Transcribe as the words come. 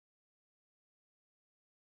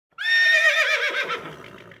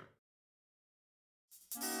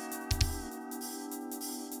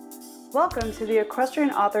Welcome to the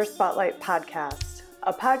Equestrian Author Spotlight podcast,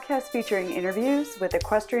 a podcast featuring interviews with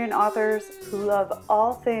equestrian authors who love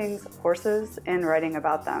all things horses and writing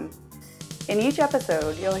about them. In each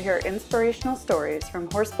episode, you'll hear inspirational stories from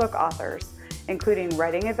horsebook authors, including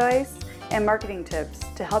writing advice and marketing tips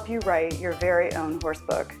to help you write your very own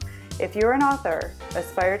horsebook. If you're an author,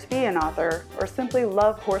 aspire to be an author, or simply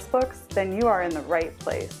love horsebooks, then you are in the right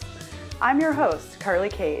place. I'm your host, Carly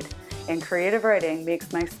Cade, and creative writing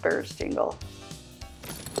makes my spurs jingle.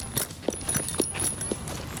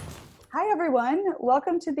 Hi everyone,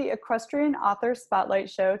 welcome to the Equestrian Author Spotlight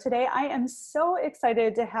Show. Today I am so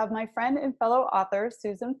excited to have my friend and fellow author,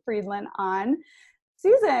 Susan Friedland, on.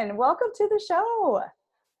 Susan, welcome to the show.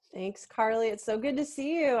 Thanks, Carly. It's so good to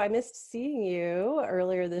see you. I missed seeing you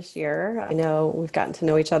earlier this year. I know we've gotten to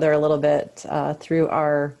know each other a little bit through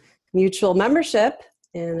our mutual membership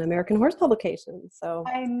in American Horse Publications. So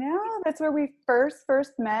I know that's where we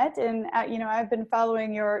first met, and I've been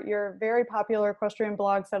following your very popular equestrian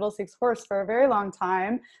blog, Saddle Seeks Horse, for a very long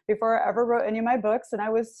time before I ever wrote any of my books, and I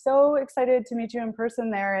was so excited to meet you in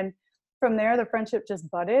person there. And from there, the friendship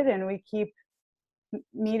just budded, and we keep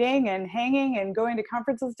meeting and hanging and going to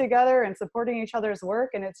conferences together and supporting each other's work,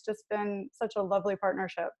 and it's just been such a lovely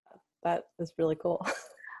partnership. That is really cool.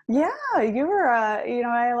 Yeah, you were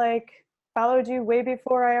I followed you way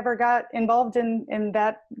before I ever got involved in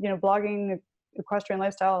that blogging equestrian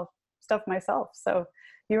lifestyle stuff myself, so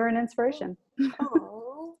you were an inspiration.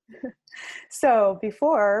 Oh. So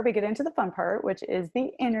before we get into the fun part, which is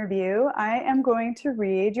the interview, I am going to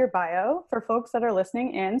read your bio for folks that are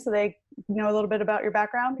listening in so they know a little bit about your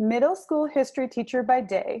background. Middle school history teacher by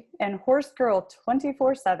day and horse girl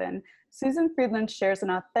 24/7, Susan Friedland shares an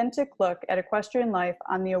authentic look at equestrian life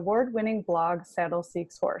on the award-winning blog Saddle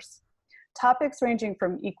Seeks Horse. Topics ranging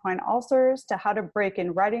from equine ulcers to how to break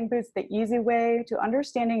in riding boots the easy way to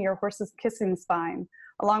understanding your horse's kissing spine,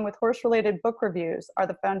 along with horse-related book reviews, are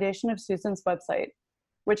the foundation of Susan's website,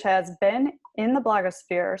 which has been in the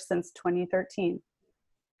blogosphere since 2013.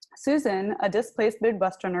 Susan, a displaced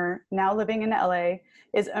Midwesterner now living in LA,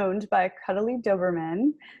 is owned by a cuddly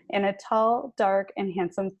Doberman and a tall, dark, and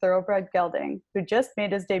handsome thoroughbred gelding who just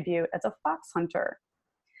made his debut as a fox hunter.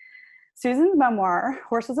 Susan's memoir,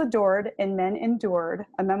 Horses Adored and Men Endured,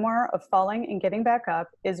 a memoir of falling and getting back up,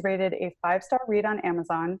 is rated a 5-star read on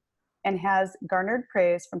Amazon and has garnered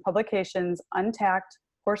praise from publications Untacked,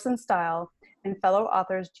 Horse and Style, and fellow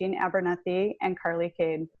authors Jean Abernethy and Carly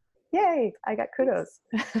Cade. Yay, I got kudos.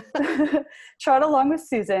 Trot along with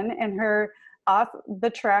Susan and her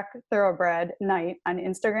off-the-track thoroughbred Night on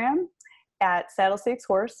Instagram at Saddle Seeks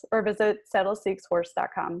Horse, or visit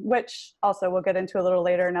saddleseekshorse.com, which also we'll get into a little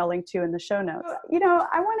later and I'll link to in the show notes.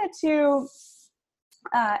 I wanted to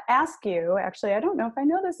ask you, actually, I don't know if I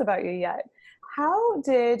know this about you yet. How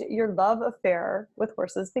did your love affair with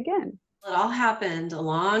horses begin? It all happened a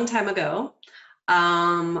long time ago.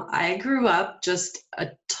 I grew up just a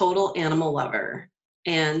total animal lover.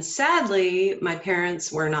 And sadly, my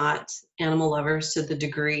parents were not animal lovers to the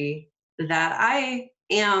degree that I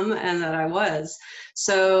am and that I was.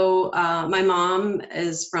 So my mom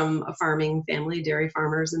is from a farming family, dairy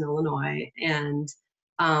farmers in Illinois. And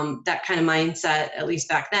that kind of mindset, at least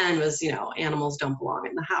back then, was, animals don't belong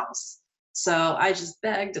in the house. So I just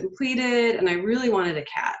begged and pleaded, and I really wanted a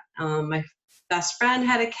cat. My best friend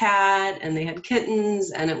had a cat, and they had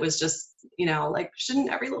kittens, and it was just,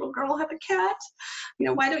 shouldn't every little girl have a cat?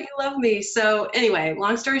 Why don't you love me? So anyway,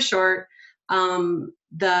 long story short,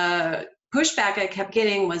 the pushback I kept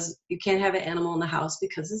getting was, you can't have an animal in the house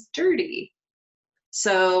because it's dirty.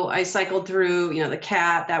 So I cycled through, the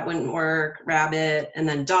cat, that wouldn't work, rabbit, and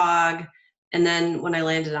then dog. And then when I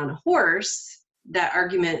landed on a horse, that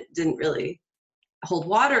argument didn't really hold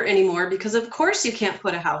water anymore, because of course you can't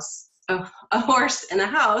put a horse in a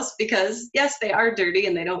house, because yes, they are dirty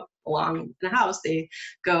and they don't belong in a house. They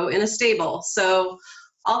go in a stable. So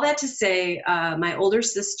all that to say, my older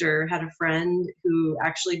sister had a friend who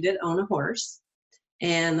actually did own a horse,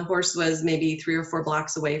 and the horse was maybe 3 or 4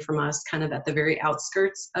 blocks away from us, kind of at the very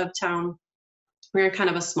outskirts of town. We're in kind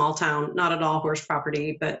of a small town, not at all horse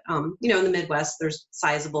property, but in the Midwest, there's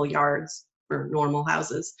sizable yards for normal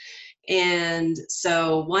houses. And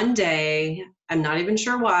so one day, I'm not even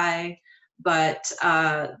sure why, but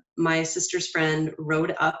my sister's friend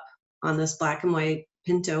rode up on this black and white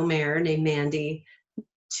pinto mare named Mandy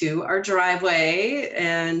to our driveway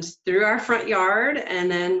and through our front yard. And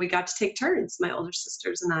then we got to take turns, my older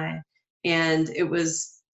sisters and I. And it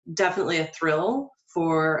was definitely a thrill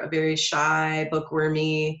for a very shy,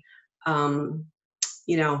 bookwormy,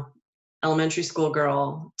 elementary school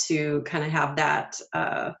girl to kind of have that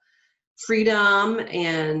freedom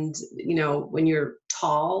and, you know, when you're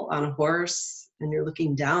tall on a horse and you're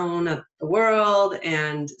looking down at the world.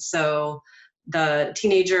 And so the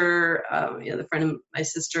teenager, you know, the friend of my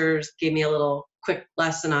sister's gave me a little quick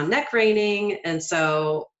lesson on neck reining. And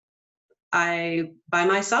so I, by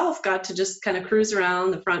myself, got to just kind of cruise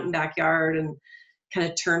around the front and backyard and kind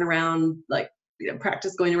of turn around, like, you know,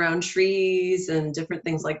 practice going around trees and different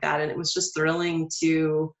things like that. And it was just thrilling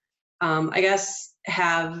to, I guess,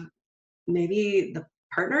 have maybe the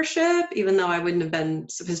partnership, even though I wouldn't have been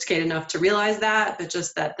sophisticated enough to realize that, but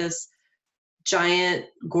just that this giant,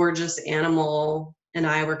 gorgeous animal and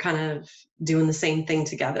I were kind of doing the same thing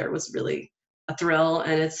together was really a thrill,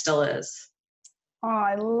 and it still is. Oh,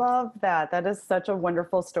 I love that. That is such a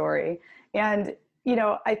wonderful story. And, you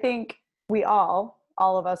know, I think we all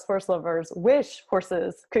of us horse lovers wish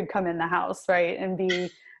horses could come in the house, right? And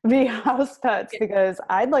be house pets, because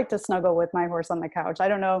I'd like to snuggle with my horse on the couch. I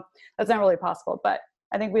don't know, that's not really possible, but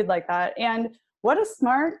I think we'd like that. And what a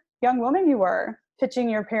smart young woman you were, pitching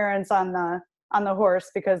your parents on the horse,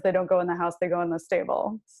 because they don't go in the house, they go in the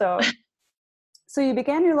stable. So you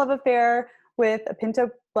began your love affair with a Pinto,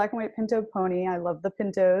 black and white Pinto pony. I love the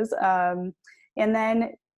Pintos. And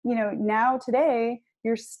then, you know, now today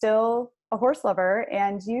you're still a horse lover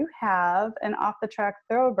and you have an off the track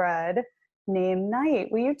thoroughbred named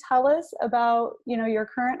Knight. Will you tell us about, you know, your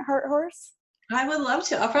current heart horse? I would love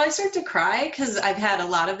to. I'll probably start to cry because I've had a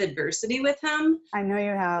lot of adversity with him. I know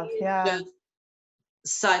you have. Yeah. Just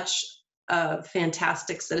such a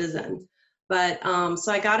fantastic citizen. But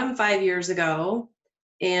so I got him 5 years ago,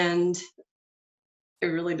 and I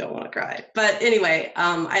really don't want to cry. But anyway,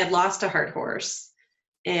 I had lost a heart horse,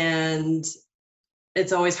 and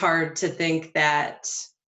it's always hard to think that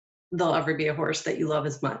there'll ever be a horse that you love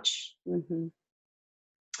as much. Mm-hmm.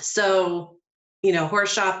 So, you know,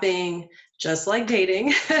 horse shopping, just like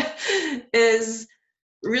dating, is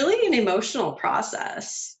really an emotional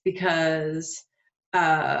process, because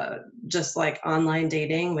just like online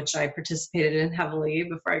dating, which I participated in heavily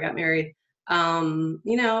before I got married, you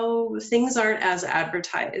know, things aren't as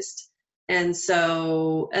advertised. And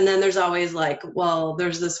so, and then there's always like, well,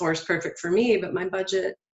 there's this horse perfect for me, but my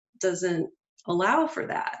budget doesn't allow for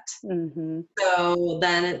that. Mm-hmm. So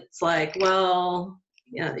then it's like, well,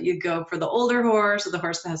 you know, you go for the older horse or the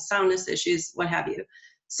horse that has soundness issues, what have you.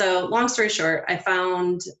 So long story short, I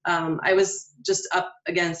found, I was just up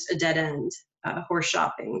against a dead end, horse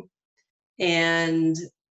shopping. And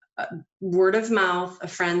word of mouth, a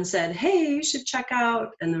friend said, hey, you should check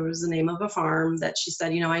out, and there was the name of a farm that she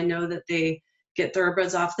said, you know, I know that they get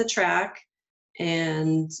thoroughbreds off the track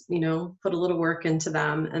and, you know, put a little work into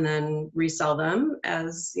them and then resell them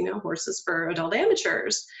as, you know, horses for adult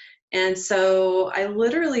amateurs. And so I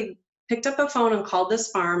literally picked up a phone and called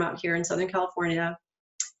this farm out here in Southern California.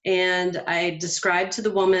 And I described to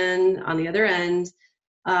the woman on the other end,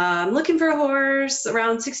 I'm looking for a horse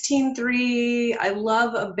around 16.3. I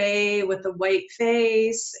love a bay with a white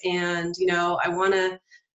face. And, you know, I want to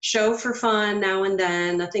show for fun now and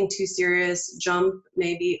then, nothing too serious, jump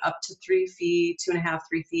maybe up to 3 feet, 2.5,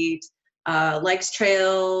 3 feet, likes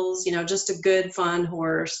trails, you know, just a good, fun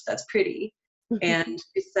horse that's pretty. And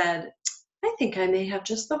she said, I think I may have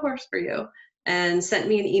just the horse for you, and sent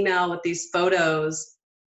me an email with these photos.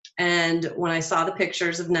 And when I saw the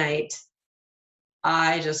pictures of Knight,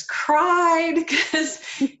 I just cried, because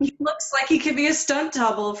he looks like he could be a stunt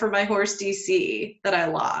double for my horse DC that I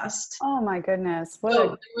lost. Oh my goodness.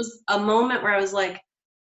 There was a moment where I was like,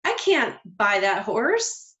 I can't buy that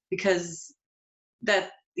horse because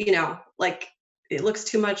that, you know, like it looks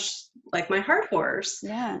too much like my heart horse.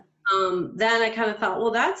 Yeah. Then I kind of thought,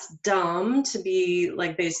 well, that's dumb to be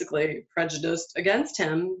like basically prejudiced against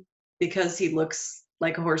him because he looks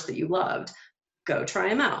like a horse that you loved. Go try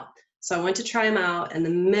him out. So I went to try him out, and the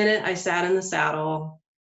minute I sat in the saddle,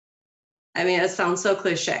 I mean, it sounds so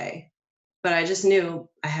cliche, but I just knew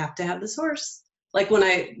I have to have this horse. Like when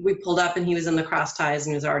we pulled up and he was in the cross ties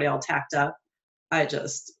and he was already all tacked up, I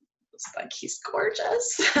just was like, he's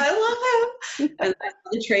gorgeous. I love him. And I saw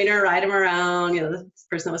the trainer ride him around, you know, the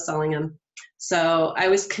person that was selling him. So I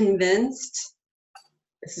was convinced,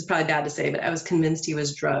 this is probably bad to say, but I was convinced he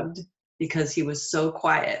was drugged because he was so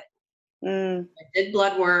quiet. I did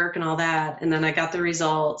blood work and all that, and then I got the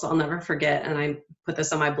results. I'll never forget, and I put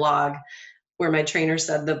this on my blog, where my trainer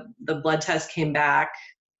said the blood test came back,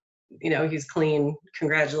 you know, he's clean,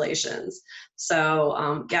 congratulations.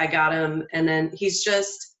 So yeah, I got him, and then he's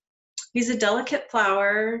a delicate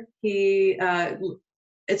flower.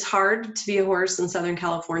 It's hard to be a horse in Southern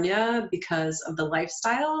California because of the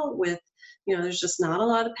lifestyle with, you know, there's just not a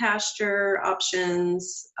lot of pasture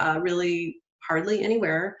options, really hardly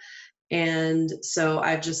anywhere. And so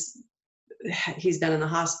he's been in the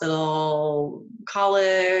hospital,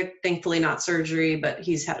 colic, thankfully not surgery, but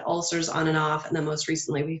he's had ulcers on and off. And then most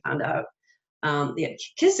recently we found out he had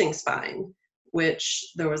kissing spine,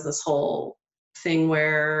 which there was this whole thing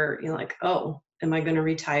where, like, oh, am I going to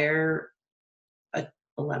retire a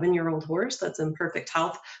 11-year-old horse that's in perfect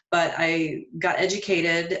health? But I got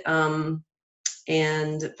educated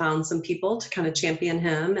and found some people to kind of champion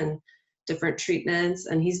him and different treatments,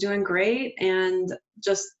 and he's doing great. And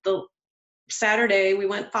just the Saturday we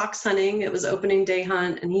went fox hunting. It was opening day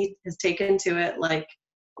hunt, and he has taken to it like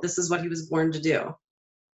this is what he was born to do.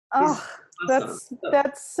 Oh, awesome.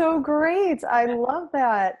 That's so great. I love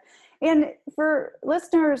that. And for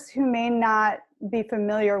listeners who may not be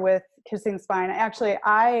familiar with kissing spine, actually,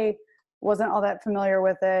 I wasn't all that familiar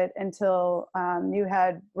with it until you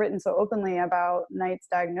had written so openly about Knight's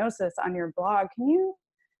diagnosis on your blog. Can you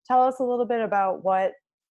tell us a little bit about what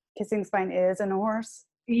kissing spine is in a horse?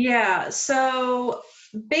 Yeah, so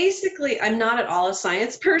basically, I'm not at all a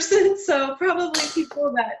science person, so probably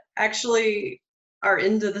people that actually are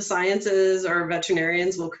into the sciences or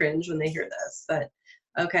veterinarians will cringe when they hear this. But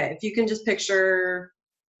okay, if you can just picture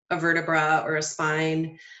a vertebra or a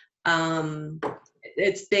spine,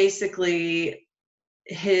 it's basically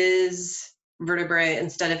his vertebrae,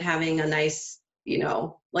 instead of having a nice,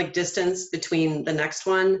 like distance between the next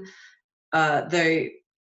one, they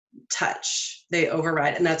touch, they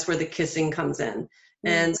override, and that's where the kissing comes in.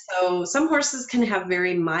 And so some horses can have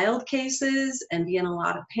very mild cases and be in a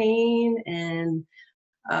lot of pain, and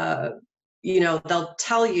they'll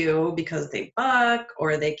tell you because they buck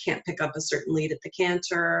or they can't pick up a certain lead at the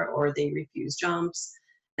canter or they refuse jumps.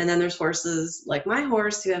 And then there's horses like my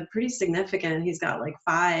horse who have pretty significant, he's got like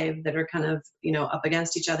 5 that are kind of, up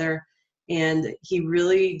against each other. And he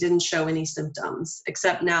really didn't show any symptoms,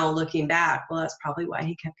 except now looking back, well, that's probably why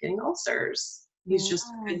he kept getting ulcers. He's just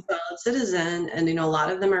a good, solid citizen. And, a lot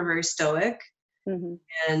of them are very stoic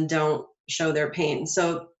and don't show their pain.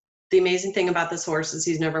 So the amazing thing about this horse is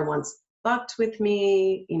he's never once bucked with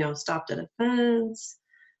me, stopped at a fence,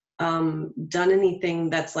 done anything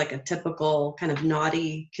that's like a typical kind of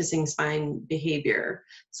naughty kissing spine behavior.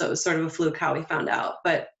 So it was sort of a fluke how we found out.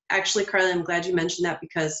 But actually, Carly, I'm glad you mentioned that,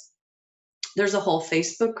 because there's a whole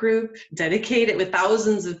Facebook group dedicated with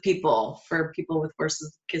thousands of people for people with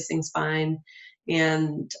horses with kissing spine.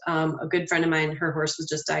 And a good friend of mine, her horse was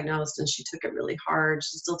just diagnosed and she took it really hard.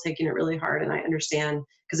 She's still taking it really hard. And I understand,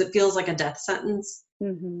 because it feels like a death sentence.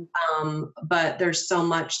 But there's so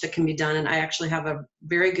much that can be done. And I actually have a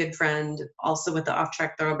very good friend also with the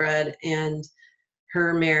off-track thoroughbred, and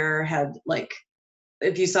her mare had, like,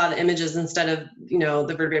 if you saw the images, instead of,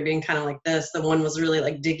 the vertebrae being kind of like this, the one was really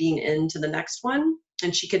like digging into the next one,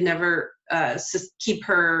 and she could never keep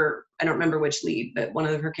her, I don't remember which lead, but one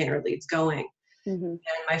of her canter leads going. And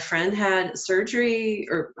my friend had surgery,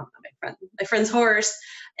 or not my friend's horse,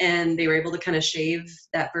 and they were able to kind of shave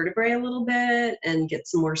that vertebrae a little bit and get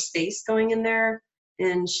some more space going in there.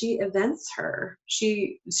 And she events her.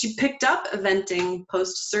 She picked up eventing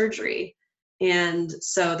post-surgery. And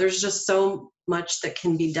so there's just so much that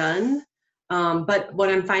can be done. But what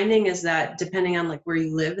I'm finding is that depending on like where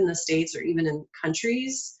you live in the States or even in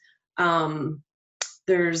countries,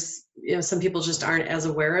 there's, some people just aren't as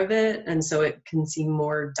aware of it. And so it can seem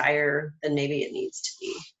more dire than maybe it needs to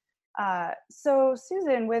be. So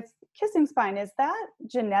Susan, with kissing spine, is that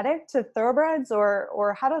genetic to thoroughbreds,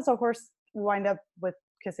 or how does a horse wind up with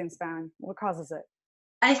kissing spine? What causes it?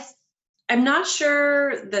 I'm not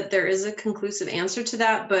sure that there is a conclusive answer to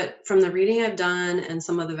that, but from the reading I've done and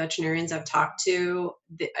some of the veterinarians I've talked to,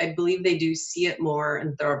 I believe they do see it more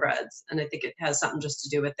in thoroughbreds. And I think it has something just to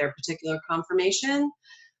do with their particular conformation.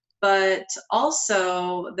 But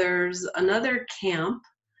also there's another camp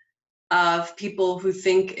of people who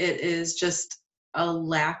think it is just a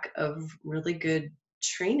lack of really good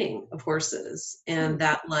training of horses, and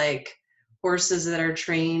that like horses that are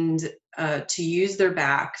trained to use their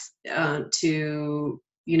backs, to,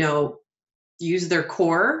 use their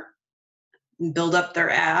core, build up their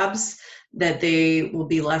abs, that they will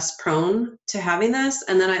be less prone to having this.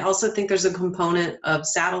 And then I also think there's a component of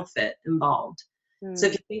saddle fit involved. So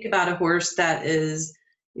if you think about a horse that is,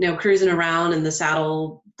 cruising around and the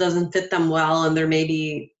saddle doesn't fit them well, and they're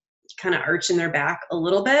maybe kind of arching their back a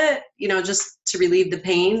little bit, just to relieve the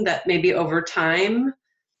pain, that maybe over time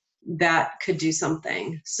that could do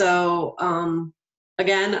something. So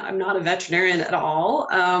again, I'm not a veterinarian at all,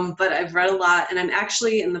 but I've read a lot, and I'm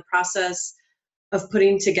actually in the process of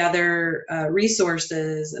putting together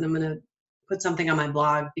resources, and I'm going to put something on my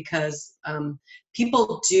blog, because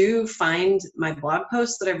people do find my blog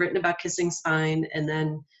posts that I've written about kissing spine and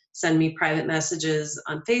then send me private messages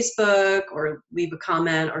on Facebook or leave a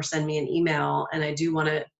comment or send me an email. And I do want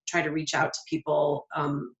to try to reach out to people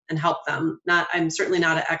and help them. I'm certainly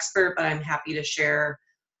not an expert, but I'm happy to share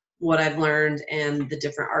what I've learned and the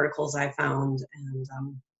different articles I found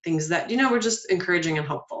and things that, were just encouraging and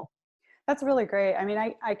helpful. That's really great. I mean,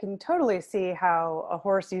 I can totally see how a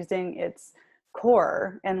horse using its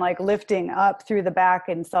core and like lifting up through the back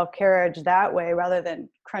and self-carriage that way rather than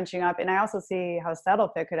crunching up. And I also see how saddle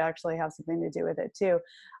fit could actually have something to do with it too.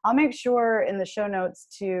 I'll make sure in the show notes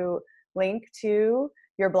to link to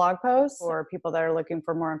your blog posts for people that are looking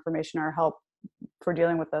for more information or help for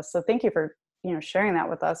dealing with this. So thank you for sharing that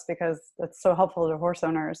with us, because that's so helpful to horse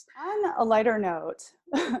owners. On a lighter note,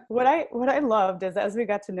 what I loved is as we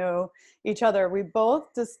got to know each other, we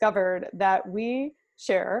both discovered that we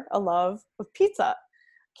share a love of pizza.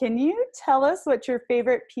 Can you tell us what your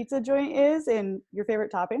favorite pizza joint is and your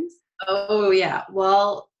favorite toppings? Oh yeah.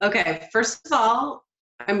 Well, okay. First of all,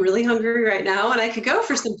 I'm really hungry right now and I could go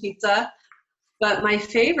for some pizza, but my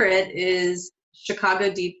favorite is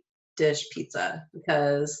Chicago deep dish pizza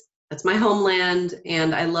because that's my homeland,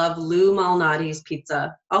 and I love Lou Malnati's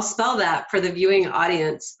pizza. I'll spell that for the viewing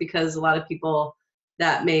audience because a lot of people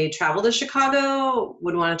that may travel to Chicago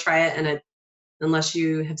would want to try it, and unless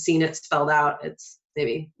you have seen it spelled out, it's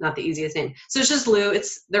maybe not the easiest name. So it's just Lou.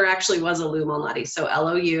 There actually was a Lou Malnati, so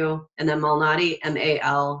Lou and then Malnati,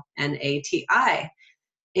 Malnati,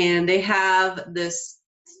 and they have this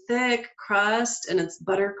thick crust, and it's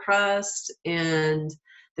butter crust, and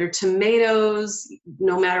their tomatoes,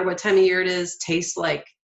 no matter what time of year it is, taste like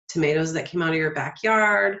tomatoes that came out of your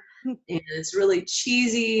backyard. And it's really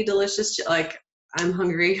cheesy, delicious. Like, I'm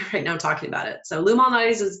hungry right now talking about it. So Lou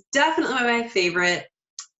Malnati's is definitely my favorite,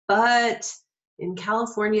 but in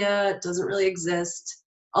California, it doesn't really exist.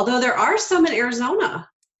 Although there are some in Arizona.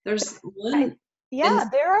 There's one.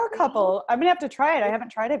 There are a couple. I'm going to have to try it. I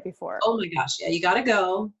haven't tried it before. Oh my gosh. Yeah, you got to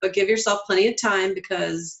go, but give yourself plenty of time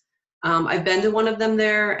because I've been to one of them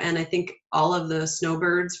there, and I think all of the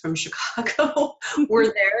snowbirds from Chicago were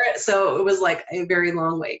there. So it was like a very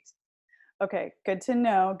long wait. Okay, good to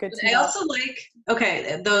know. I also like,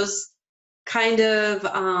 those kind of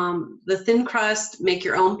the thin crust, make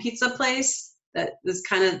your own pizza place. That is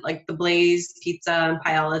kind of like the Blaze Pizza and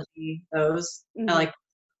Pieology. Those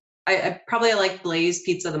I probably like Blaze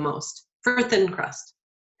Pizza the most for thin crust.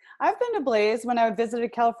 I've been to Blaze when I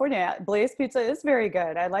visited California. Blaze Pizza is very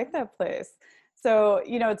good. I like that place. So,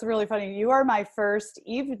 it's really funny. You are my first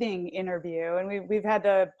evening interview, and we've had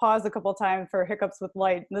to pause a couple times for hiccups with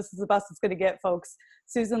light. And this is the best it's going to get, folks.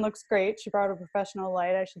 Susan looks great. She brought a professional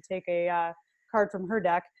light. I should take a card from her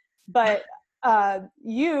deck. But I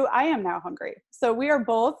am now hungry. So we are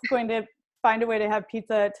both going to find a way to have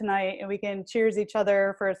pizza tonight, and we can cheers each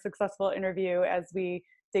other for a successful interview as we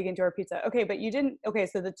dig into our pizza. Okay, but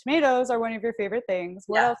so the tomatoes are one of your favorite things.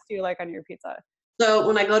 What else do you like on your pizza? So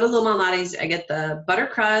when I go to Lou Malnati's, I get the butter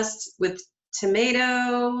crust with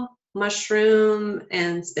tomato, mushroom,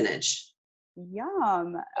 and spinach.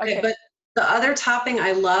 Yum. Okay, but the other topping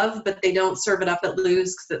I love, but they don't serve it up at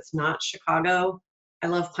Lou's because it's not Chicago. I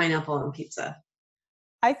love pineapple on pizza.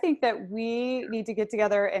 I think that we need to get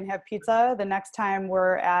together and have pizza the next time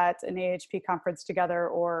we're at an AHP conference together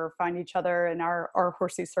or find each other in our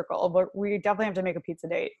horsey circle. But we definitely have to make a pizza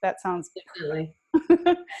date. That sounds definitely.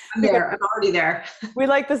 I'm there. I'm already there. We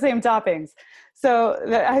like the same toppings. So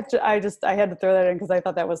I had to throw that in because I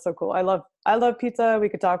thought that was so cool. I love pizza. We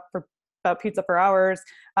could talk about pizza for hours.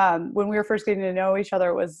 When we were first getting to know each other,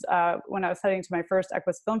 it was when I was heading to my first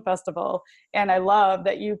Equus Film Festival. And I love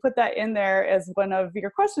that you put that in there as one of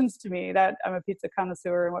your questions to me, that I'm a pizza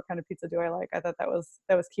connoisseur and what kind of pizza do I like. I thought that was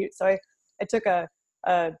cute. So I took a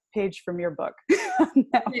page from your book.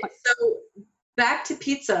 Okay, so back to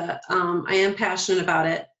pizza. I am passionate about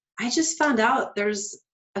it. I just found out there's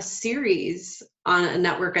a series on a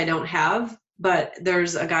network I don't have, but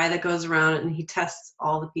there's a guy that goes around and he tests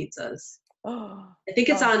all the pizzas. I think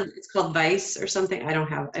it's called Vice or something. I don't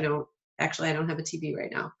have a TV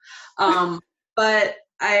right now. But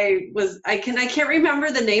I can't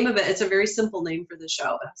remember the name of it. It's a very simple name for the show.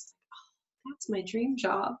 I was like, that's my dream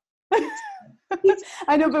job.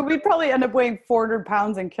 I know, but we'd probably end up weighing 400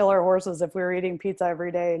 pounds and kill our horses if we were eating pizza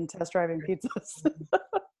every day and test driving pizzas.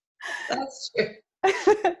 That's true.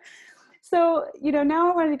 So, now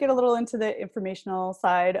I wanted to get a little into the informational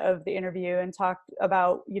side of the interview and talk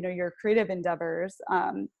about, your creative endeavors.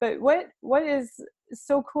 But what is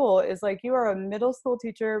so cool is like you are a middle school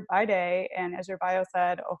teacher by day, and as your bio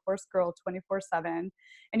said, a horse girl 24/7.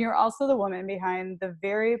 And you're also the woman behind the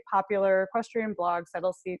very popular equestrian blog,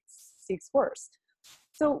 Settle Seeks Worst.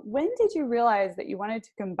 So when did you realize that you wanted to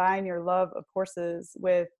combine your love of horses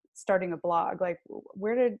with starting a blog? Like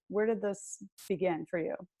where did this begin for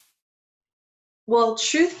you? Well,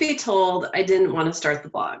 truth be told, I didn't want to start the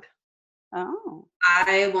blog. Oh.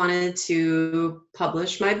 I wanted to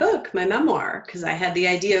publish my book, my memoir, because I had the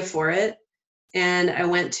idea for it. And I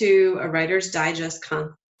went to a Writer's Digest I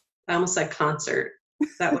almost said concert.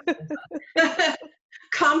 That was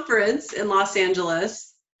conference in Los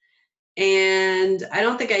Angeles. And I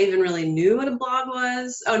don't think I even really knew what a blog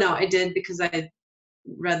was. Oh no, I did, because I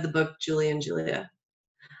read the book Julie and Julia.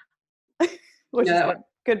 Which is good.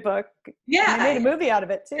 Good book. Yeah. And they made a movie out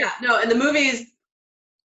of it too. Yeah, no, and the movie is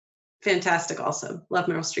fantastic also. Love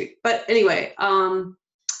Meryl Streep. But anyway,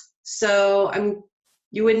 so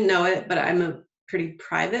you wouldn't know it, but I'm a pretty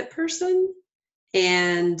private person.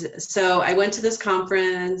 And so I went to this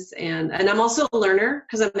conference, and I'm also a learner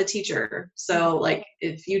because I'm a teacher. So like,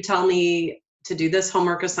 if you tell me to do this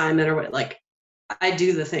homework assignment or what, like, I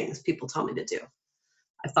do the things people tell me to do.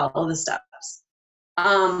 I follow the steps.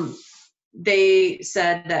 They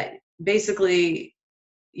said that basically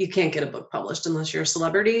you can't get a book published unless you're a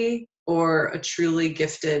celebrity or a truly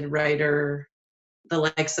gifted writer, the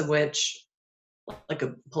likes of which, like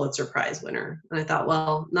a Pulitzer Prize winner. And I thought,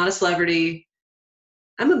 well, not a celebrity.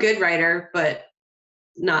 I'm a good writer, but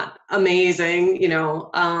not amazing,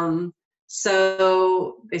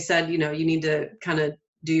 So they said, you need to kind of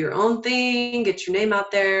do your own thing, get your name out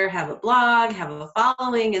there, have a blog, have a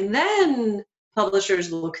following, and then publishers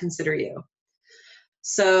will consider you.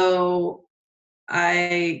 So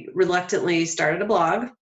I reluctantly started a blog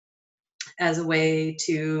as a way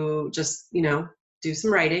to just, do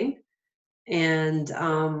some writing, and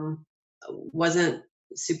wasn't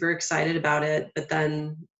super excited about it. But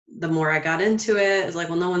then the more I got into it, it's like,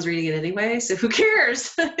 well, no one's reading it anyway, so who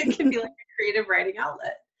cares? It can be like a creative writing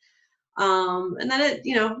outlet. And then it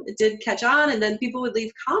did catch on, and then people would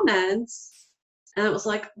leave comments, and it was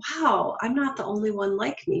like, wow, I'm not the only one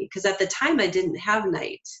like me. Because at the time I didn't have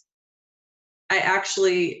Night. I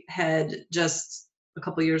actually had just a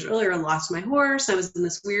couple years earlier lost my horse. I was in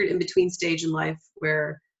this weird in-between stage in life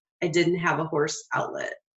where I didn't have a horse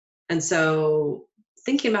outlet. And so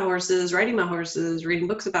thinking about horses, writing about horses, reading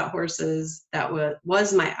books about horses, that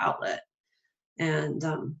was my outlet. And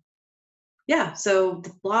so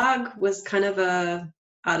the blog was kind of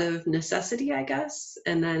out of necessity, I guess.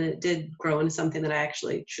 And then it did grow into something that I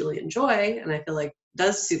actually truly enjoy, and I feel like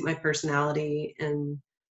does suit my personality and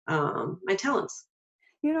my talents.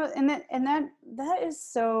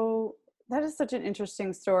 That is such an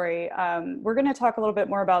interesting story. We're going to talk a little bit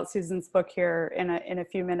more about Susan's book here in a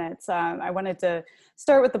few minutes. I wanted to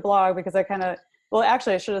start with the blog because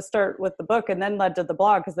I should have started with the book and then led to the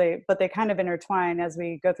blog but they kind of intertwine as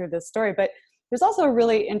we go through this story. But there's also a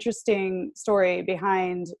really interesting story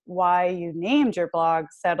behind why you named your blog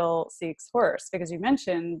Settle Seeks Horse, because you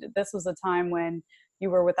mentioned this was a time when you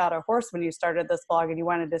were without a horse when you started this blog and you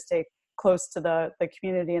wanted to stay close to the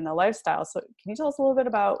community and the lifestyle. So can you tell us a little bit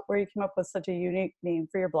about where you came up with such a unique name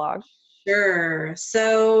for your blog? Sure.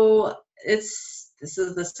 So this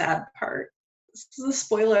is the sad part. This is a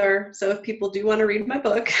spoiler. So if people do want to read my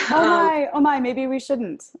book. Oh my, maybe we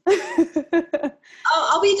shouldn't.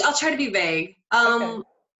 I'll try to be vague. Okay.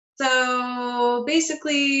 So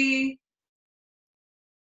basically,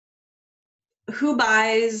 who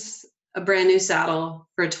buys a brand new saddle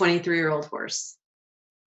for a 23-year-old horse?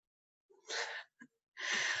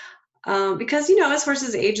 Because, as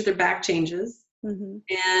horses age, their back changes. Mm-hmm.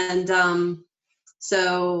 And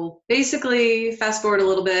so basically, fast forward a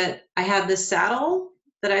little bit, I had this saddle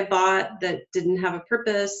that I bought that didn't have a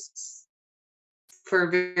purpose for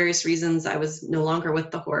various reasons. I was no longer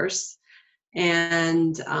with the horse,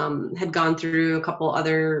 and had gone through a couple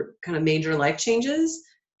other kind of major life changes.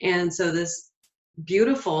 And so this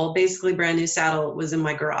beautiful, basically brand new saddle was in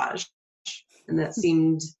my garage. And that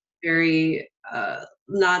seemed very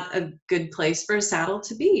not a good place for a saddle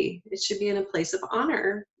to be. It should be in a place of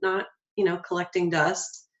honor, not, collecting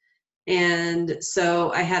dust. And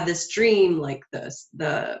so I had this dream like this.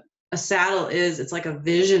 A saddle it's like a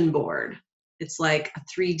vision board. It's like a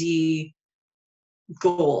 3D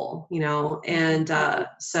goal, and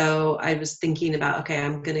so I was thinking about, okay,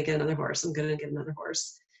 I'm going to get another horse.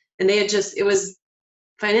 And it was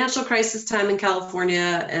financial crisis time in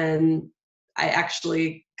California, and I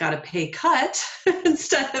actually got a pay cut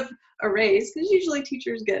instead of a raise, because usually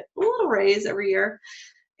teachers get a little raise every year.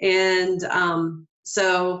 And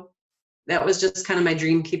so that was just kind of my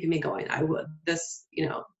dream keeping me going. I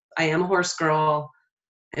am a horse girl.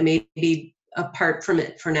 I may be apart from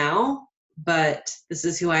it for now, but this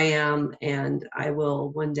is who I am, and I will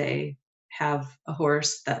one day have a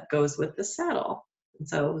horse that goes with the saddle. And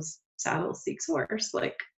so it was saddle seeks horse.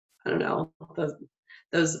 Like, I don't know,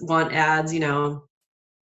 those want ads,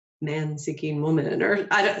 man seeking woman, or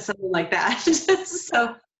something like that.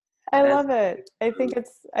 So I love it. I think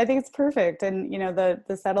it's perfect. And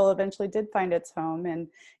the saddle eventually did find its home, and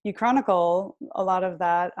you chronicle a lot of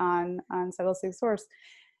that on Saddle Seeks Horse.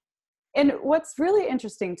 And what's really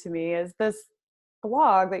interesting to me is this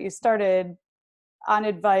blog that you started on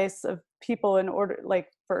advice of people in order, like,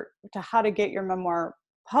 to how to get your memoir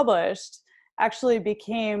published, actually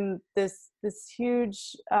became this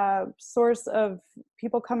huge source of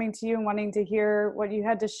people coming to you and wanting to hear what you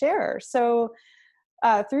had to share. So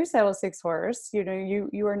through Saddle Seeks Horse,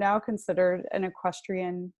 you are now considered an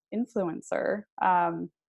equestrian influencer.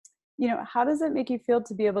 How does it make you feel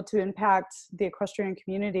to be able to impact the equestrian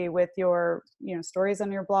community with your, stories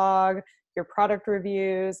on your blog, your product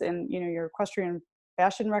reviews, and, your equestrian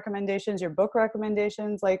fashion recommendations, your book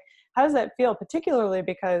recommendations? Like, how does that feel, particularly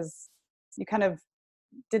because you kind of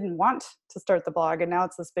didn't want to start the blog and now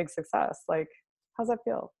it's this big success? Like, how's that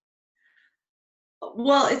feel?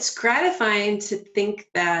 Well, it's gratifying to think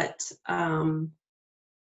that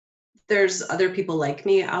there's other people like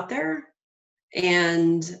me out there.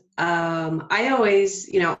 And I always,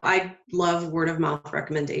 I love word of mouth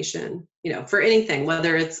recommendation, for anything,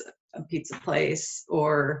 whether it's a pizza place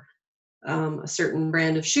or a certain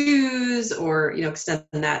brand of shoes, or, extend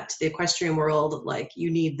that to the equestrian world, like,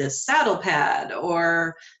 you need this saddle pad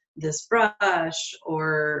or this brush,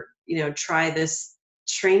 or, try this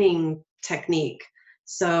training technique.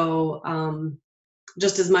 So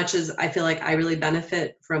just as much as I feel like I really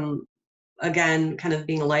benefit from, again, kind of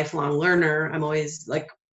being a lifelong learner, I'm always like,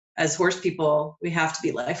 as horse people, we have to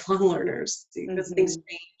be lifelong learners because Mm-hmm. things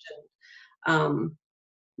change. And,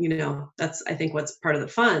 that's, I think, what's part of the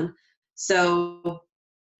fun. So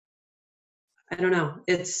I don't know.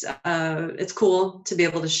 It's cool to be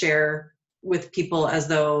able to share with people as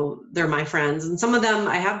though they're my friends. And some of them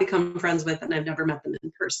I have become friends with and I've never met them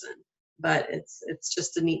in person. But it's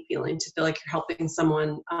just a neat feeling to feel like you're helping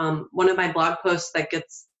someone. One of my blog posts that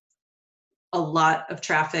gets a lot of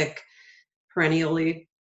traffic perennially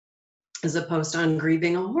is a post on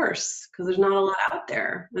grieving a horse, because there's not a lot out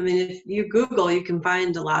there. I mean, if you Google, you can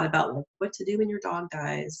find a lot about, like, what to do when your dog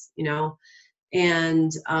dies,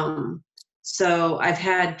 and so I've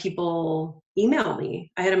had people email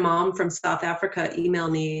me. I had a mom from South Africa email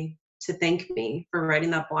me to thank me for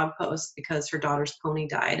writing that blog post because her daughter's pony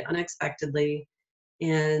died unexpectedly,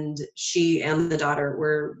 and she and the daughter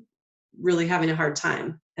were really having a hard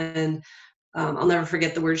time. And I'll never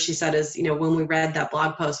forget the words she said is, when we read that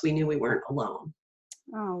blog post, we knew we weren't alone.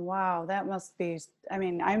 Oh, wow. That must be, I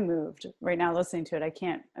mean, I'm moved right now listening to it. I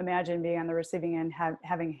can't imagine being on the receiving end,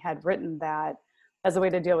 having had written that as a way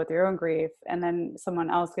to deal with your own grief, and then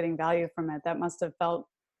someone else getting value from it. That must have felt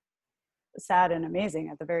sad and amazing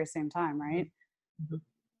at the very same time, right?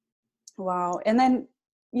 Mm-hmm. Wow. And then,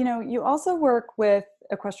 you also work with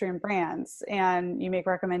equestrian brands and you make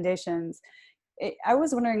recommendations. I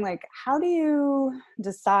was wondering, like, how do you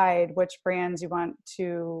decide which brands you want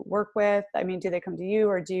to work with? I mean, do they come to you,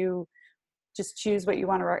 or do you just choose what you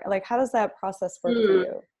want to, like, how does that process work for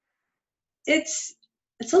you? It's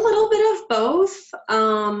a little bit of both.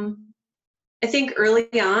 I think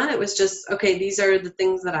early on it was just, okay, these are the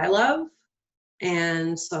things that I love,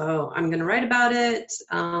 and so I'm going to write about it.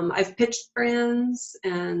 I've pitched brands,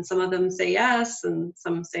 and some of them say yes and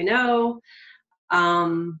some say no.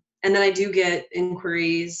 And then I do get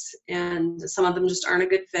inquiries, and some of them just aren't a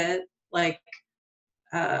good fit. Like,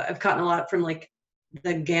 I've gotten a lot from, like,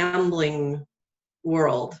 the gambling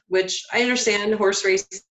world, which I understand. Horse race,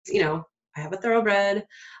 I have a thoroughbred,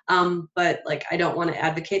 but, like, I don't want to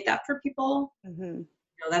advocate that for people. Mm-hmm.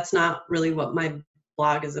 That's not really what my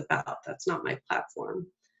blog is about. That's not my platform.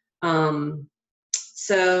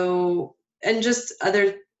 So, and just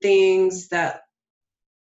other things that,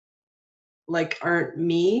 like, aren't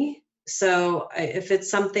me. So if it's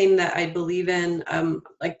something that I believe in,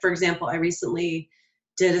 like, for example, I recently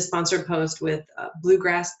did a sponsored post with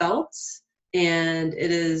Bluegrass Belts, and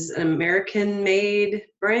it is an American-made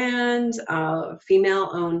brand,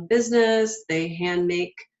 female-owned business. They hand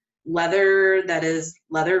make leather that is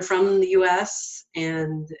leather from the U.S.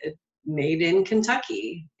 and it made in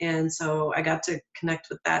Kentucky. And so I got to connect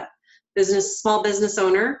with that small business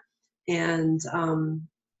owner, and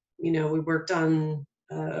we worked on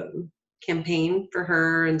a campaign for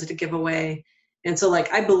her and did a giveaway. And so,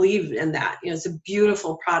 like, I believe in that. It's a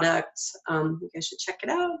beautiful product. You guys should check it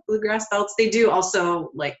out. Bluegrass Belts. They do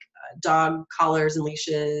also, like, dog collars and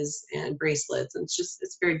leashes and bracelets. And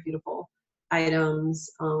it's very beautiful items.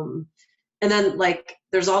 And then like,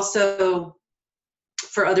 there's also,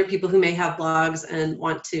 for other people who may have blogs and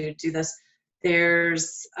want to do this,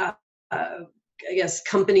 there's, I guess,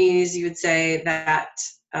 companies you would say that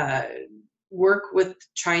work with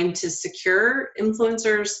trying to secure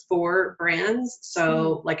influencers for brands.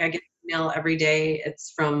 So like I get an email every day.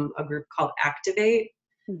 It's from a group called Activate.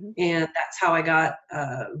 And that's how I got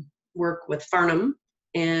work with Farnham.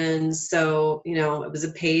 And so, you know, it was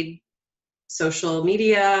a paid social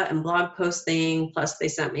media and blog post thing. Plus they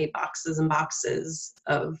sent me boxes and boxes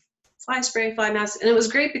of fly spray, fly masks. And it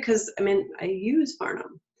was great because, I mean, I use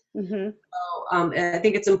Farnham. So, and I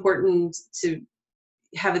think it's important to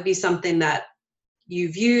have it be something that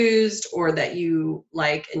you've used or that you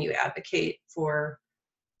like and you advocate for.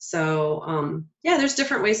 So yeah, there's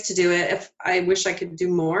different ways to do it. If I wish I could do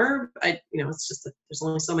more, you know, it's just that there's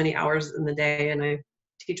only so many hours in the day, and I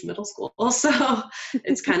teach middle school, so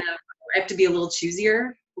it's kind of, I have to be a little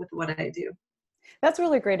choosier with what I do. That's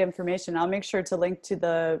really great information. I'll make sure to link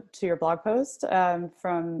to your blog post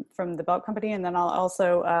from the belt company, and then I'll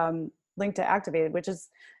also link to Activate, which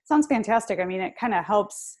sounds fantastic. I mean, it kind of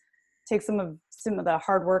helps take some of the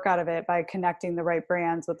hard work out of it by connecting the right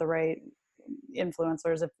brands with the right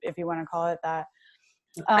influencers, if you want to call it that.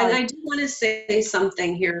 And I do want to say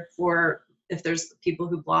something here for if there's people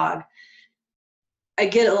who blog. I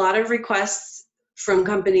get a lot of requests from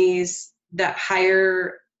companies that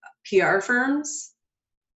hire PR firms,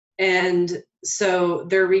 and so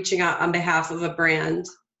they're reaching out on behalf of a brand,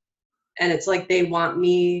 and it's like they want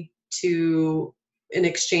me to, in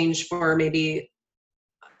exchange for maybe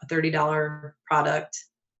a $30 product,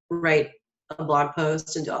 write a blog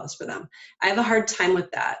post and do all this for them. I have a hard time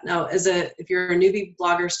with that. Now, if you're a newbie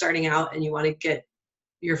blogger starting out and you want to get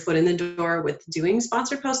your foot in the door with doing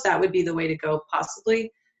sponsored posts, that would be the way to go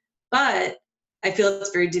possibly. But I feel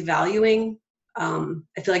it's very devaluing.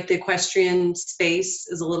 I feel like the equestrian space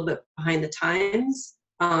is a little bit behind the times.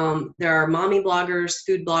 There are mommy bloggers,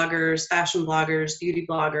 food bloggers, fashion bloggers, beauty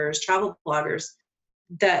bloggers, travel bloggers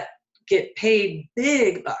that get paid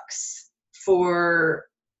big bucks for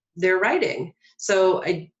their writing. So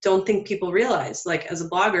I don't think people realize, like, as a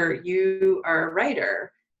blogger, you are a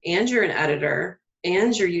writer and you're an editor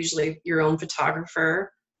and you're usually your own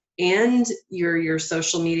photographer and you're your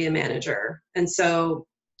social media manager. And so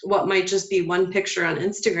what might just be one picture on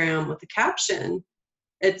Instagram with a caption,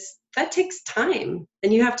 that takes time,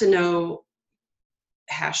 and you have to know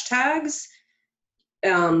hashtags.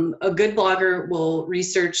 A good blogger will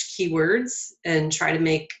research keywords and try to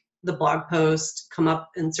make the blog post come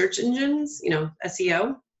up in search engines, you know,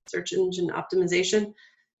 SEO, search engine optimization.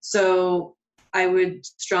 So I would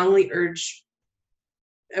strongly urge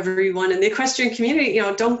everyone in the equestrian community, you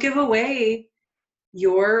know, don't give away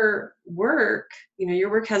your work. You know,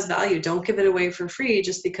 your work has value. Don't give it away for free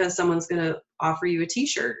just because someone's going to offer you a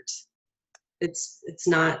t-shirt. It's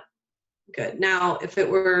not good. Now, if it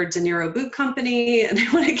were De Niro Boot Company and they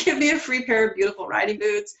want to give me a free pair of beautiful riding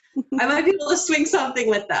boots, I might be able to swing something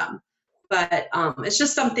with them. But it's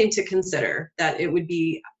just something to consider, that it would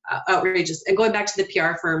be outrageous. And going back to the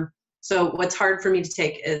PR firm, so what's hard for me to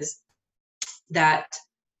take is that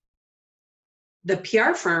the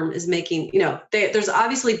PR firm is making, you know, there's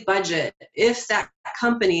obviously budget. If that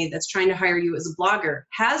company that's trying to hire you as a blogger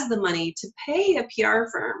has the money to pay a PR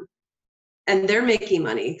firm, and they're making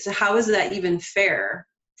money, so how is that even fair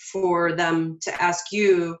for them to ask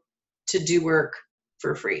you to do work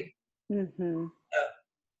for free? Mm-hmm.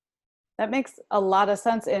 That makes a lot of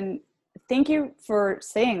sense, and thank you for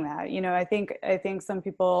saying that. You know, I think some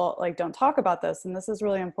people like don't talk about this, and this is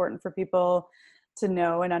really important for people to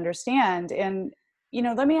know and understand. And, you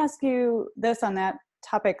know, let me ask you this on that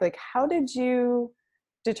topic, like, how did you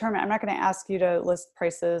determine, I'm not going to ask you to list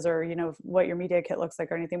prices or, you know, what your media kit looks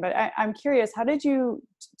like or anything, but I'm curious, how did you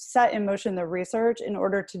set in motion the research in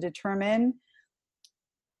order to determine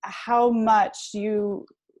how much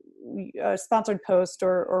a sponsored post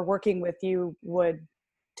or working with you would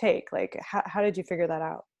take? Like, how did you figure that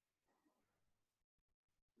out?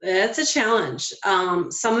 That's a challenge.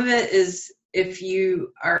 Some of it is if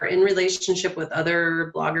you are in relationship with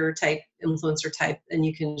other blogger type, influencer type, and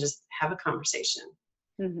you can just have a conversation.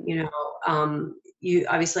 Mm-hmm. You know, you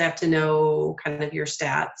obviously have to know kind of your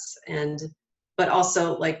stats, but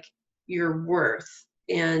also like your worth.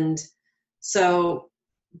 And so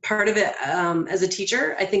part of it, as a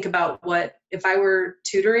teacher, I think about what if I were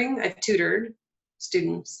tutoring. I've tutored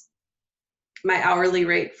students. My hourly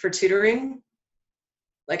rate for tutoring,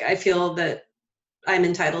 like, I feel that I'm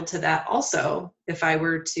entitled to that also if I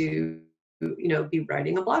were to, you know, be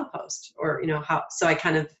writing a blog post, or, you know, so I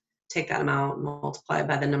kind of take that amount and multiply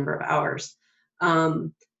by the number of hours.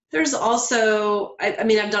 There's also, I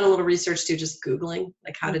mean, I've done a little research too, just Googling,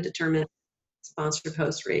 like how to determine sponsored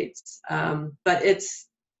post rates. But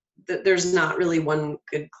there's not really one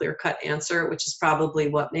good clear cut answer, which is probably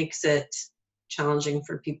what makes it challenging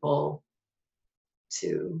for people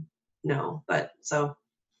to know. But so.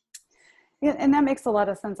 Yeah, and that makes a lot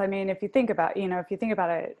of sense. I mean, if you think about, it,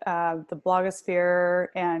 the blogosphere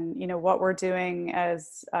and, what we're doing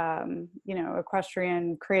as,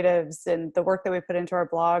 equestrian creatives and the work that we put into our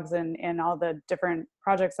blogs and all the different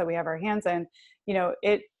projects that we have our hands in,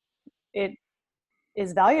 it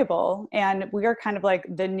is valuable. And we are kind of like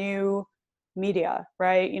the new media,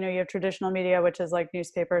 right? You have traditional media, which is like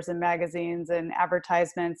newspapers and magazines and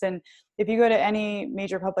advertisements. And if you go to any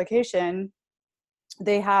major publication,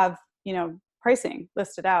 they have, pricing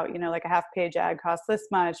listed out, like a half page ad costs this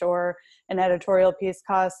much, or an editorial piece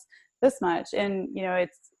costs this much. And,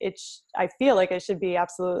 I feel like it should be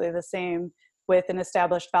absolutely the same with an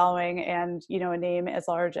established following and, a name as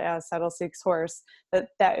large as Saddle Seeks Horse,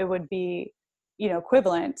 that it would be,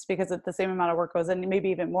 equivalent, because the same amount of work goes in, maybe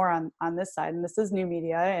even more on this side. And this is new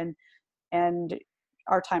media, and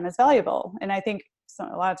our time is valuable. And I think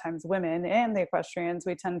a lot of times women and the equestrians,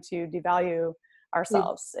 we tend to devalue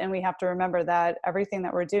ourselves, and we have to remember that everything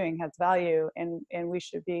that we're doing has value, and we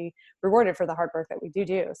should be rewarded for the hard work that we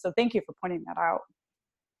do. So thank you for pointing that out.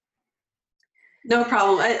 No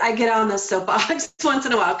problem. I get on the soapbox once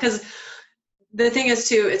in a while, because the thing is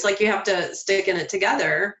too, it's like you have to stick in it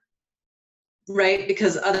together, right?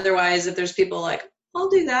 Because otherwise, if there's people like, I'll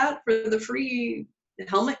do that for the free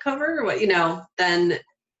helmet cover or what, then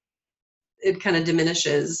it kind of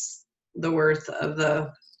diminishes the worth of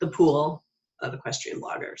the pool of equestrian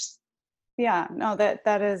bloggers. Yeah, no,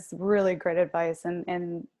 that is really great advice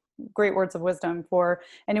and great words of wisdom for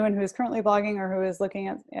anyone who's currently blogging or who is looking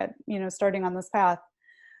at starting on this path.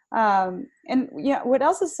 And yeah, what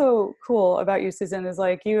else is so cool about you, Susan, is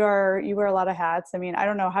like you wear a lot of hats. I mean, I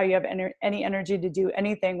don't know how you have any energy to do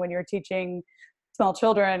anything when you're teaching small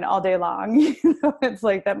children all day long. It's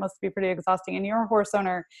like, that must be pretty exhausting. And you're a horse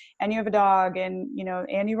owner, and you have a dog, and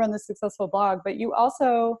and you run this successful blog, but you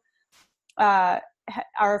also are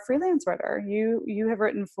a freelance writer. You have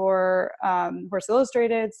written for Horse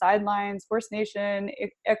Illustrated, Sidelines, Horse Nation,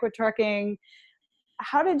 Equitrucking.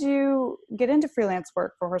 How did you get into freelance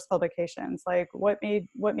work for horse publications? Like, what made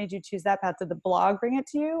you choose that path? Did the blog bring it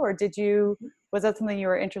to you, or was that something you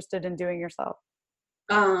were interested in doing yourself?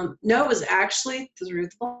 No, it was actually through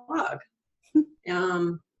the blog.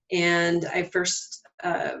 And I first,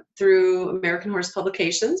 through American Horse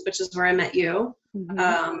Publications, which is where I met you. Mm-hmm.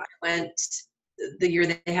 I went the year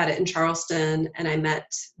they had it in Charleston, and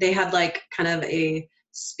they had like kind of a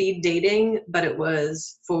speed dating, but it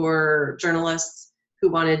was for journalists who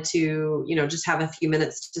wanted to, just have a few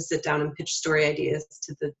minutes to sit down and pitch story ideas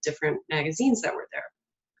to the different magazines that were there.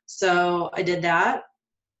 So I did that,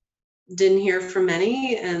 didn't hear from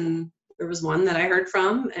many, and there was one that I heard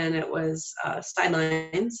from, and it was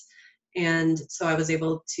Sidelines. And so I was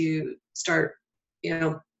able to start,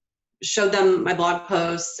 showed them my blog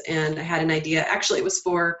posts, and I had an idea. Actually, it was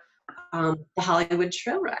for the Hollywood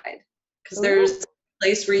Trail Ride, because there's a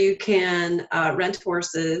place where you can rent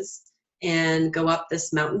horses and go up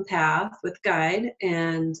this mountain path with guide,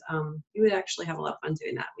 and you would actually have a lot of fun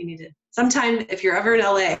doing that. We need to sometime, if you're ever in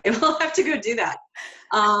LA, we'll have to go do that.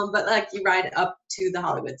 But like, you ride up to the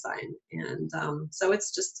Hollywood sign, and so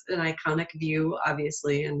it's just an iconic view,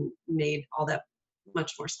 obviously, and made all that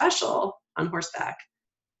much more special on horseback.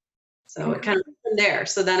 So it kind of went from there.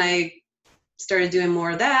 So then I started doing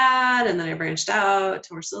more of that, and then I branched out to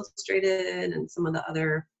Horse Illustrated and some of the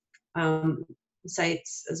other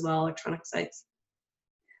sites as well, electronic sites.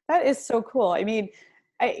 That is so cool. I mean,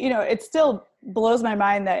 it still blows my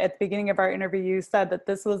mind that at the beginning of our interview, you said that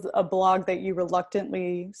this was a blog that you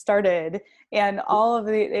reluctantly started, and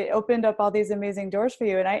it opened up all these amazing doors for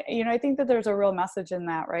you. And I think that there's a real message in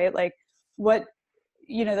that, right? Like, what,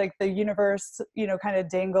 like the universe, kind of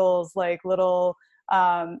dangles like little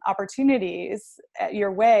opportunities at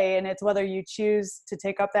your way, and it's whether you choose to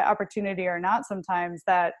take up that opportunity or not sometimes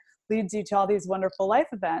that leads you to all these wonderful life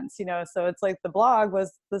events. So it's like the blog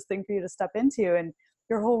was this thing for you to step into, and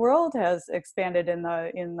your whole world has expanded in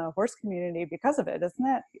the horse community because of it. Isn't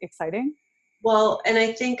that exciting? Well, and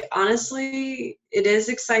I think honestly it is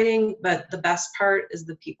exciting, but the best part is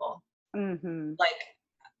the people. Mm-hmm. Like,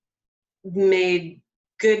 made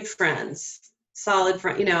good friends, solid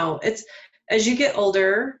friends. It's, as you get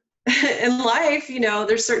older in life,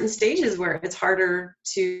 there's certain stages where it's harder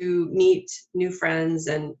to meet new friends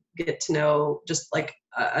and get to know just like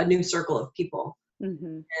a new circle of people. Mm-hmm.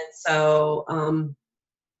 And so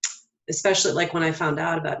especially like when I found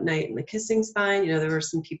out about Night and the Kissing Spine, there were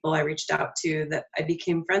some people I reached out to that I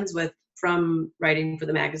became friends with from writing for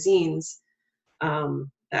the magazines,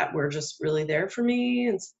 that were just really there for me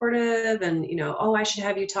and supportive, and, oh, I should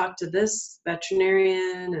have you talk to this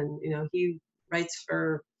veterinarian, and, he writes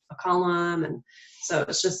for a column. And so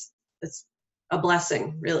it's a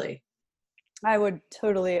blessing, really. I would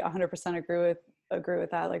totally 100% agree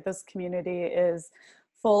with that. Like, this community is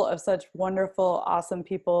full of such wonderful, awesome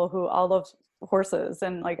people who all love horses.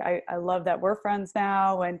 And like, I love that we're friends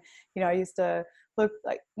now. And, I used to look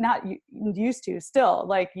like, not used to, still,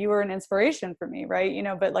 like, you were an inspiration for me, right?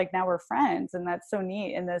 But like, now we're friends, and that's so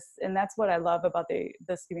neat. And that's what I love about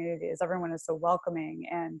this community, is everyone is so welcoming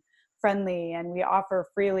and friendly, and we offer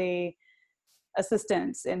freely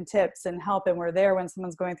assistance and tips and help, and we're there when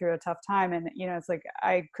someone's going through a tough time. And it's like,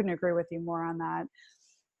 I couldn't agree with you more on that.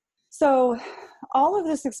 So all of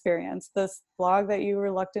this experience, this blog that you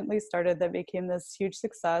reluctantly started that became this huge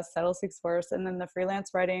success, Saddle Seeks Horse, and then the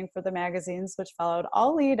freelance writing for the magazines which followed,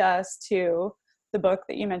 all lead us to the book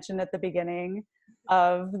that you mentioned at the beginning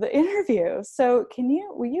of the interview. So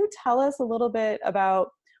will you tell us a little bit about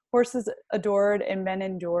Horses Adored and Men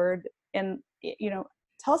Endured, and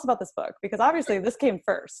tell us about this book, because obviously this came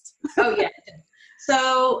first. Oh yeah.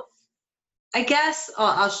 So I guess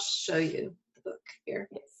I'll show you the book here.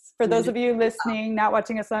 Yes. For those of you listening, not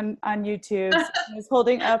watching us on YouTube, Susan is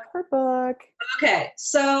holding up her book. Okay.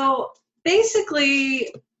 So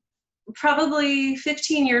basically, probably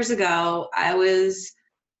 15 years ago, I was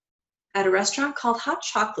at a restaurant called Hot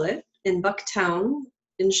Chocolate in Bucktown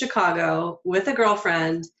in Chicago with a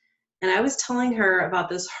girlfriend. And I was telling her about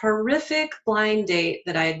this horrific blind date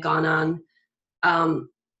that I had gone on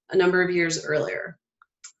a number of years earlier.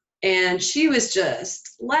 And she was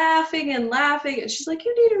just laughing and laughing. And she's like,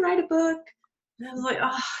 you need to write a book. And I was like,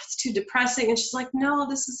 oh, it's too depressing. And she's like, no,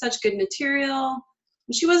 this is such good material.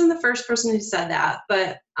 And she wasn't the first person who said that.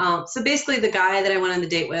 But so basically the guy that I went on the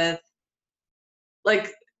date with,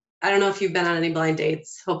 like, I don't know if you've been on any blind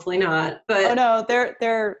dates. Hopefully not. But oh no,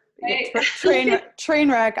 they're right?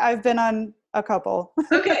 train wreck. I've been on a couple.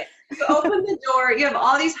 Okay. You open the door. You have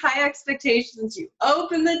all these high expectations. You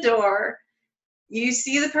open the door. You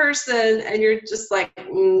see the person, and you're just like,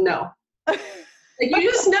 no. Like, you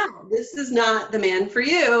just know this is not the man for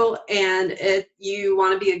you. And you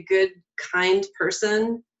want to be a good, kind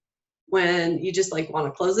person when you just like want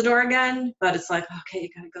to close the door again, but it's like, okay, you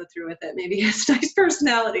got to go through with it. Maybe he has a nice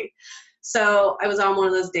personality. So I was on one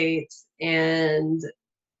of those dates, and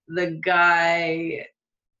the guy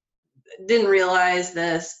didn't realize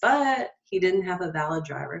this, but he didn't have a valid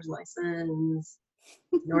driver's license,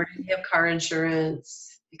 nor did he have car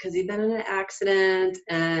insurance, because he'd been in an accident,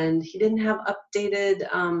 and he didn't have updated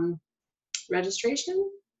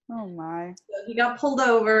registration. Oh my. So he got pulled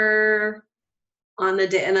over on the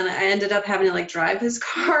day, and then I ended up having to like drive his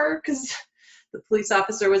car, because the police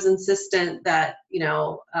officer was insistent that,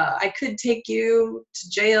 I could take you to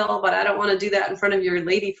jail, but I don't want to do that in front of your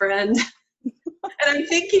lady friend. And I'm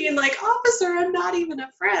thinking, like, officer, I'm not even a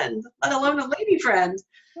friend, let alone a lady friend.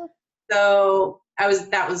 So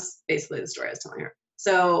that was basically the story I was telling her.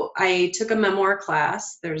 So I took a memoir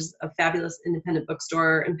class. There's a fabulous independent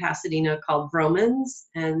bookstore in Pasadena called Vroman's.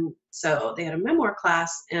 And so they had a memoir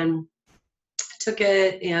class, and took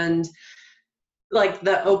it, and like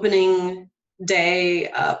the opening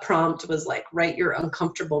day prompt was like, write your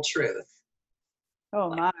uncomfortable truth. Oh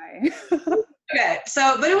my. Okay,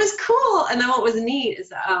 so, but it was cool. And then what was neat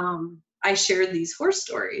is I shared these horse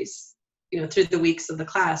stories, through the weeks of the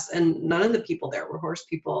class, and none of the people there were horse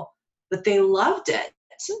people, but they loved it.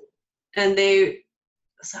 And they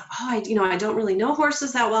said, oh, I don't really know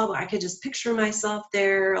horses that well, but I could just picture myself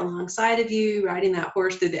there alongside of you, riding that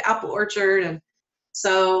horse through the apple orchard. And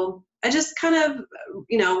so I just kind of,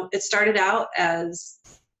 it started out as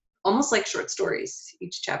almost like short stories,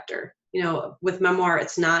 each chapter. With memoir,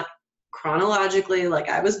 it's not chronologically like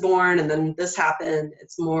I was born and then this happened.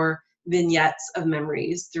 It's more vignettes of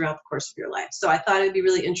memories throughout the course of your life. So I thought it'd be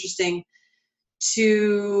really interesting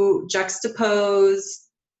to juxtapose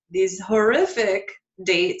these horrific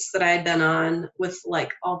dates that I had been on with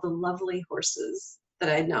like all the lovely horses that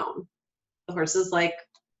I'd known. The horses like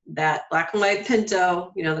that black and white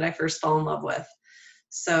Pinto, that I first fell in love with.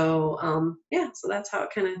 So so that's how it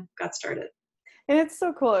kind of got started. And it's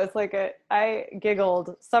so cool. It's like I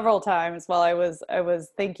giggled several times while I was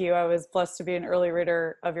thank you. I was blessed to be an early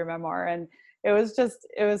reader of your memoir, and it was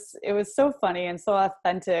so funny and so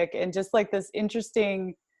authentic, and just like this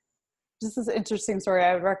interesting story.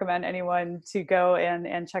 I would recommend anyone to go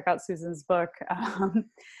and check out Susan's book.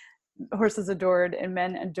 Horses Adored and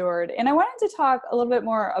Men Adored. And I wanted to talk a little bit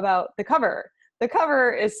more about the cover. The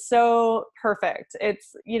cover is so perfect.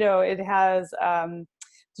 It's, it has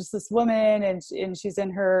just this woman and she's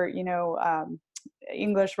in her,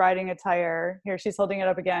 English riding attire. Here, she's holding it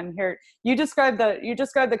up again. Here, you describe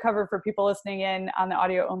the cover for people listening in on the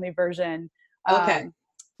audio only version. Okay.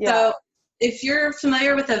 So if you're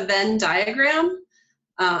familiar with a Venn diagram,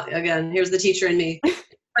 again, here's the teacher in me.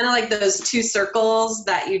 Kind of like those two circles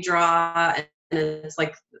that you draw, and it's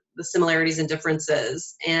like the similarities and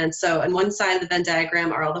differences. And so on one side of the Venn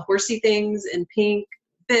diagram are all the horsey things in pink: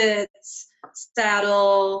 bits,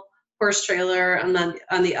 saddle, horse trailer. And then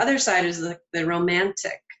on the other side is the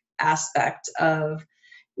romantic aspect of,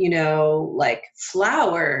 like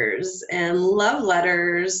flowers and love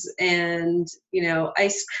letters and,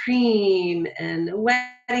 ice cream and a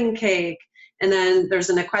wedding cake. And then there's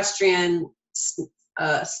an equestrian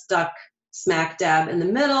stuck smack dab in the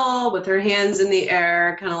middle with her hands in the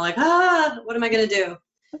air, kind of like, what am I going to do?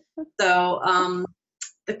 So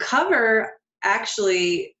the cover,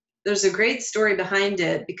 actually, there's a great story behind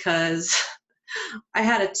it, because I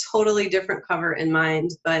had a totally different cover in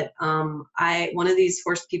mind, but one of these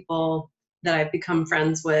horse people that I've become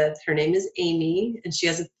friends with, her name is Amy, and she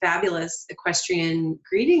has a fabulous equestrian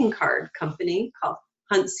greeting card company called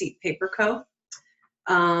Hunt Seat Paper Co.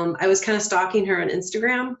 I was kind of stalking her on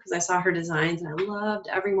Instagram because I saw her designs and I loved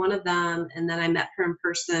every one of them. And then I met her in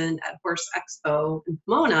person at Horse Expo in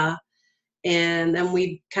Pomona, and then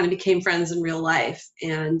we kind of became friends in real life.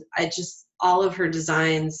 And all of her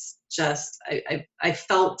designs, I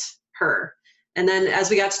felt her. And then as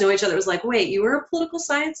we got to know each other, it was like, wait, you were a political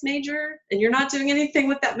science major and you're not doing anything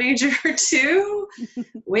with that major too?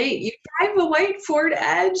 Wait, you drive a white Ford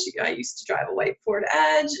Edge? I used to drive a white Ford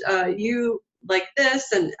Edge. You like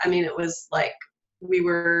this? And I mean, it was like we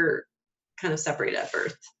were kind of separated at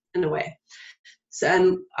birth in a way. So,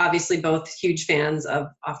 and obviously both huge fans of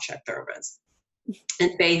off-track thoroughbreds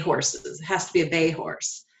and bay horses. It has to be a bay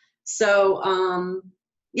horse. So,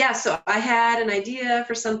 so I had an idea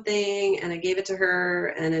for something and I gave it to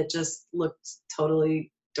her and it just looked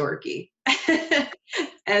totally dorky.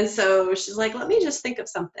 And so she's like, let me just think of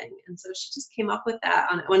something. And so she just came up with that.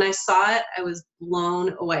 When I saw it, I was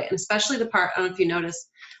blown away. And especially the part, I don't know if you noticed,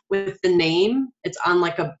 with the name, it's on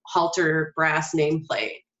like a halter brass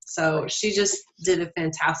nameplate. So she just did a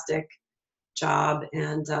fantastic job.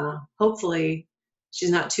 And hopefully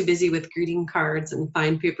she's not too busy with greeting cards and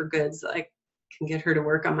fine paper goods. I can get her to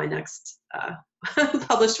work on my next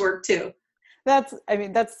published work too. That's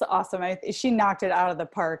awesome. She knocked it out of the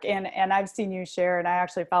park, and I've seen you share, and I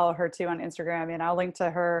actually follow her too on Instagram, and I'll link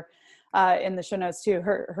to her in the show notes too.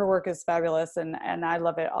 Her work is fabulous, and I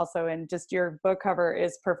love it also. And just your book cover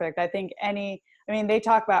is perfect. I think they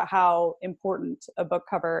talk about how important a book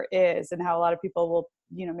cover is and how a lot of people will,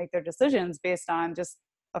 make their decisions based on just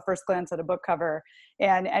a first glance at a book cover,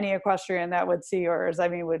 and any equestrian that would see yours,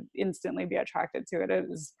 would instantly be attracted to it. It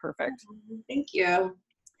is perfect. Thank you.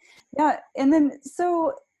 Yeah. And then,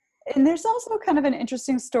 and there's also kind of an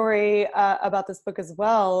interesting story about this book as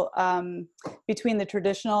well, between the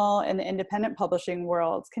traditional and the independent publishing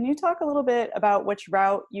worlds. Can you talk a little bit about which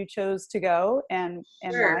route you chose to go and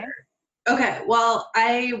Sure. why? Okay. Well,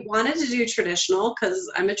 I wanted to do traditional because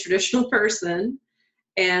I'm a traditional person.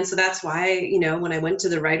 And so that's why, when I went to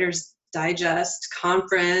the Writer's Digest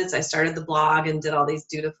conference, I started the blog and did all these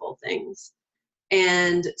dutiful things.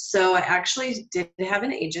 And so I actually did have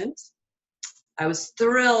an agent. I was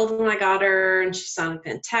thrilled when I got her, and she sounded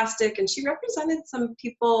fantastic. And she represented some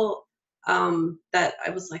people that I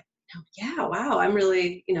was like, oh, yeah, wow, I'm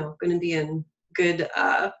really, going to be in good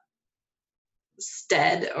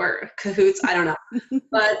stead or cahoots. I don't know.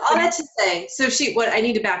 But all that to say, I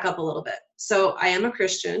need to back up a little bit. So I am a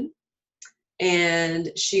Christian,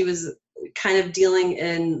 and she was kind of dealing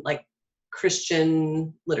in like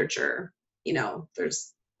Christian literature.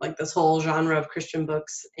 There's like this whole genre of Christian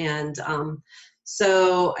books. And all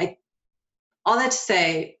that to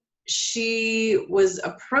say, she was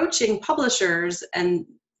approaching publishers, and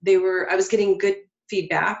I was getting good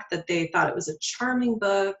feedback that they thought it was a charming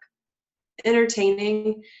book,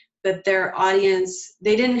 entertaining, but their audience,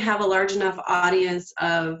 they didn't have a large enough audience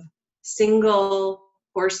of single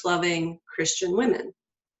horse-loving Christian women.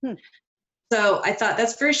 So I thought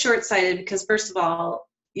that's very short-sighted, because first of all,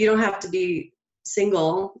 you don't have to be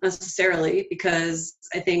single necessarily, because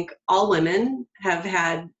I think all women have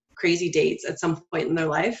had crazy dates at some point in their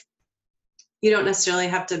life. You don't necessarily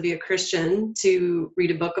have to be a Christian to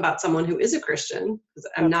read a book about someone who is a Christian, because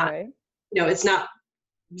Right. It's not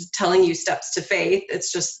telling you steps to faith.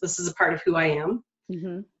 It's just, this is a part of who I am.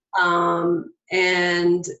 Mm-hmm.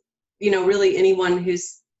 And really anyone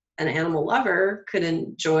who's an animal lover could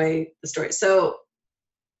enjoy the story. So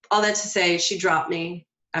all that to say, she dropped me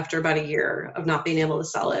after about a year of not being able to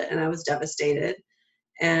sell it, and I was devastated.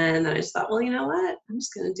 And then I just thought, well, you know what? I'm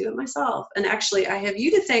just going to do it myself. And actually, I have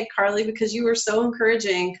you to thank, Carly, because you were so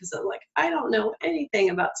encouraging, because I'm like, I don't know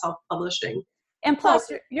anything about self-publishing. And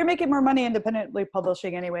plus, you're making more money independently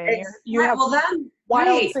publishing anyway. You have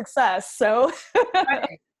wild success. So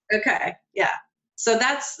right. Okay. Yeah. So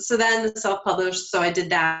then the self-published. So I did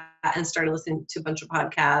that and started listening to a bunch of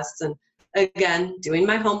podcasts, and again, doing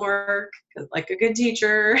my homework like a good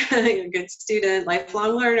teacher, a good student,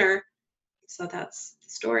 lifelong learner. So that's the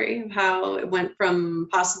story of how it went from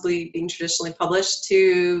possibly being traditionally published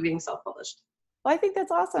to being self-published. Well, I think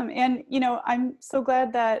that's awesome. And, I'm so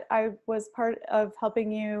glad that I was part of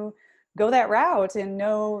helping you go that route and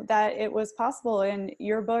know that it was possible. And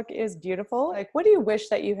your book is beautiful. Like, what do you wish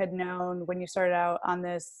that you had known when you started out on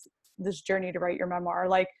this journey to write your memoir?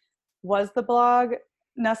 Like, was the blog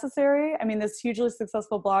necessary? I mean, this hugely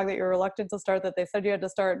successful blog that you're reluctant to start, that they said you had to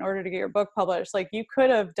start in order to get your book published. Like, you could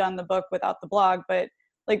have done the book without the blog, but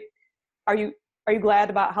like, are you glad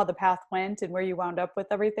about how the path went and where you wound up with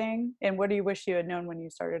everything? And what do you wish you had known when you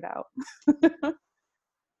started out?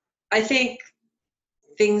 I think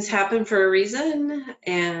things happen for a reason,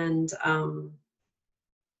 and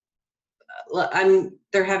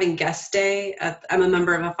they're having guest day. I'm a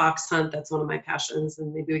member of a fox hunt. That's one of my passions,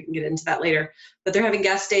 and maybe we can get into that later. But they're having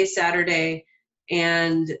guest day Saturday,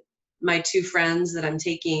 and my two friends that I'm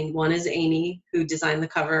taking, one is Amy, who designed the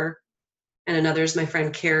cover, and another is my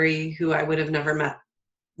friend Carrie, who I would have never met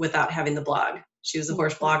without having the blog. She was a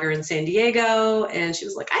horse blogger in San Diego, and she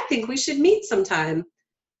was like, I think we should meet sometime.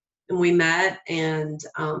 And we met, and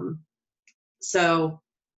so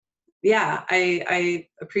yeah, I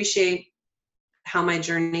appreciate how my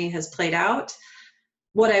journey has played out.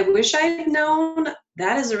 What I wish I had known,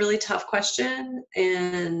 that is a really tough question.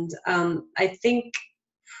 And I think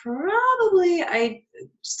probably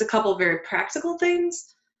just a couple of very practical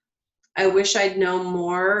things. I wish I'd known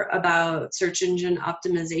more about search engine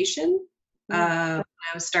optimization when I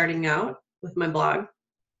was starting out with my blog.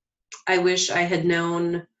 I wish I had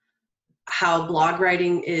known how blog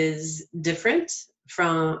writing is different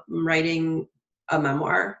from writing a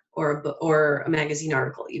memoir or a magazine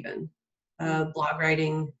article even. Blog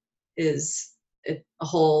writing is a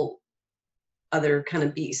whole other kind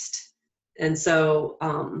of beast. And so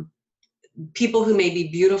people who may be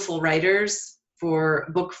beautiful writers for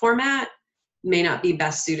book format may not be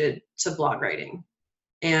best suited to blog writing.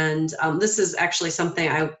 And this is actually something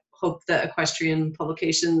I hope that Equestrian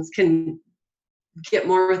Publications can get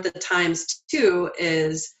more with the times too,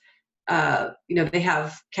 is they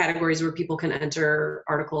have categories where people can enter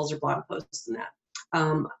articles or blog posts and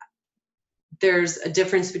that. There's a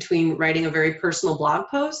difference between writing a very personal blog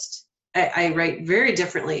post. I write very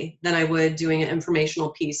differently than I would doing an informational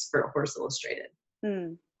piece for Horse Illustrated.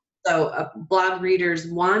 So blog readers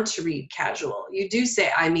want to read casual. You do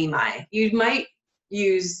say I, me, my. You might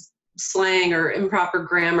use slang or improper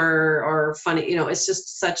grammar or funny, it's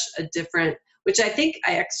just such a different, which I think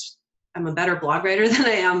I'm a better blog writer than I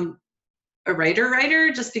am a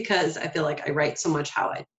writer, just because I feel like I write so much how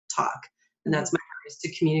I talk. And that's my heart, is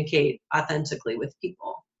to communicate authentically with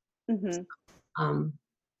people. Mm-hmm.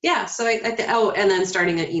 Yeah, so and then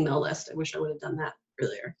starting an email list. I wish I would have done that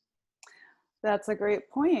earlier. That's a great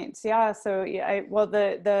point. Yeah. So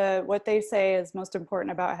the what they say is most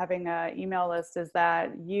important about having an email list is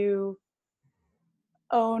that you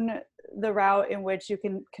own the route in which you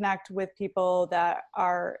can connect with people that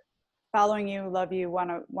are following you, love you, want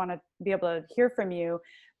to be able to hear from you.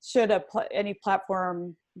 Should any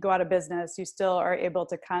platform go out of business, you still are able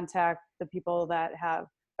to contact the people that have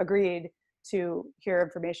agreed to hear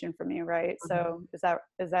information from you, right? Mm-hmm. So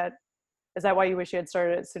is that why you wish you had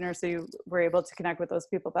started it sooner, so you were able to connect with those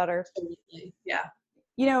people better? Absolutely. Yeah.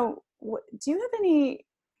 Do you have any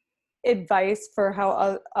advice for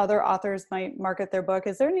how other authors might market their book?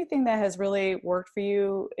 Is there anything that has really worked for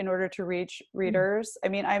you in order to reach readers? I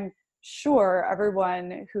mean, I'm sure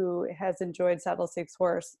everyone who has enjoyed Saddle Seeks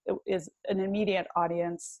Horse is an immediate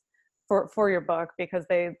audience for your book, because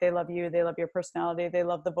they love you, they love your personality, they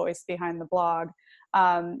love the voice behind the blog.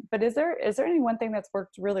 But is there any one thing that's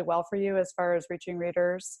worked really well for you as far as reaching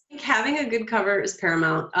readers? I think having a good cover is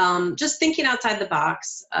paramount. Just thinking outside the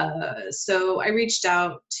box. So I reached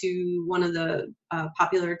out to one of the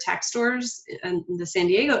popular tack stores in the San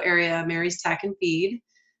Diego area, Mary's Tack and Feed.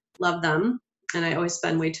 Love them. And I always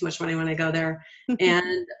spend way too much money when I go there.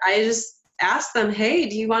 And I just asked them, hey,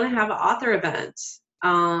 do you want to have an author event?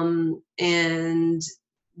 And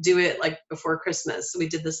do it like before Christmas. So we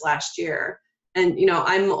did this last year. And, you know,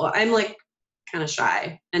 I'm like kind of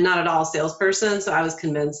shy and not at all a salesperson. So I was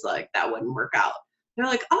convinced like that wouldn't work out. They're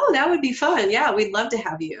like, oh, that would be fun. Yeah, we'd love to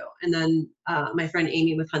have you. And then my friend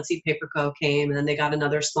Amy with Hunt Seat Paper Co. came, and then they got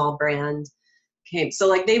another small brand came. So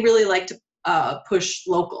like they really like to push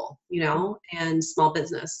local, you know, and small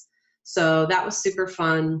business. So that was super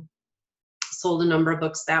fun. Sold a number of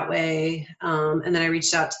books that way. And then I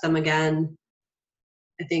reached out to them again,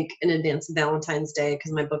 I think in advance of Valentine's Day,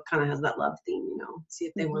 because my book kind of has that love theme, you know, see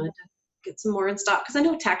if they wanted to get some more in stock. Because I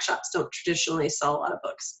know tax shops don't traditionally sell a lot of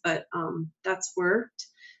books, but that's worked.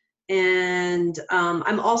 And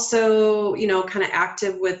I'm also, you know, kind of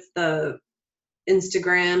active with the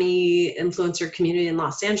Instagram-y influencer community in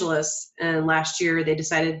Los Angeles. And last year they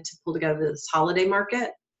decided to pull together this holiday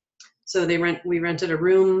market. So we rented a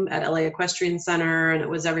room at LA Equestrian Center, and it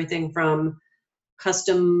was everything from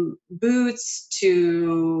custom boots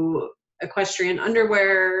to equestrian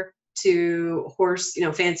underwear to horse, you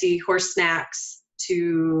know, fancy horse snacks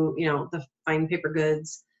to, you know, the fine paper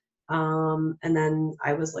goods. And then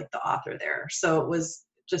I was like the author there. So it was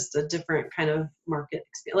just a different kind of market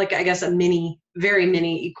experience, like I guess a very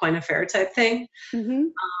mini equine affair type thing.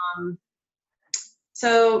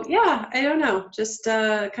 So yeah, I don't know, just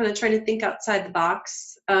kind of trying to think outside the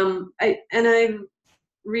box. I've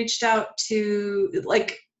reached out to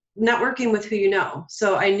like networking with who you know.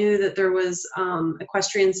 So I knew that there was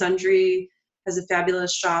Equestrian Sundry has a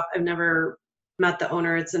fabulous shop. I've never met the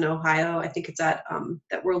owner. It's in Ohio. I think it's at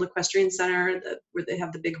that World Equestrian Center where they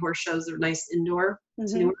have the big horse shows. They're nice indoor.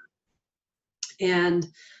 It's newer. And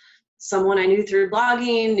someone I knew through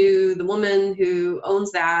blogging knew the woman who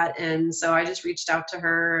owns that. And so I just reached out to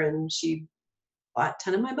her, and she bought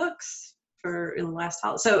 10 of my books in the last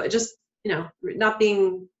holiday. So it just, you know, not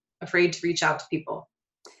being afraid to reach out to people.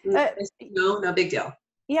 No big deal.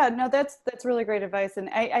 Yeah, no, that's really great advice. And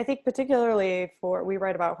I think particularly we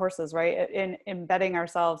write about horses, right? In embedding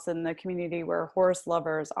ourselves in the community where horse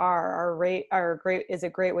lovers is a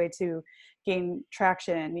great way to gain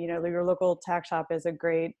traction. You know, your local tack shop is a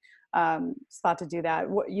great spot to do that.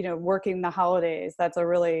 You know, working the holidays, that's a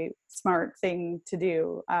really smart thing to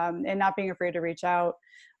do. And not being afraid to reach out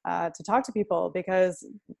to talk to people, because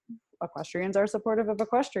equestrians are supportive of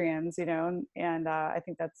equestrians, you know, and I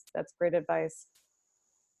think that's great advice.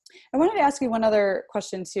 I wanted to ask you one other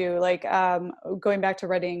question too, like going back to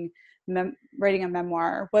writing a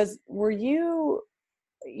memoir. Were you,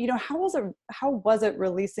 you know, how was it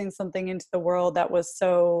releasing something into the world that was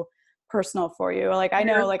so personal for you? Like I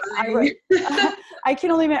know, like I write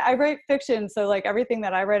fiction, so like everything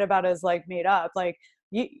that I write about is like made up. Like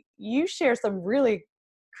you share some really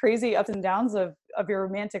crazy ups and downs of your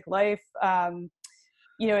romantic life,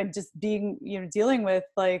 you know, and just being, you know, dealing with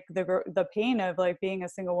like the pain of like being a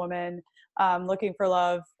single woman, looking for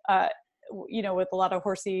love, you know, with a lot of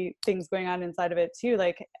horsey things going on inside of it too.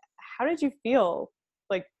 Like, how did you feel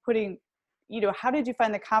like how did you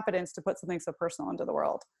find the confidence to put something so personal into the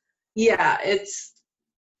world? Yeah,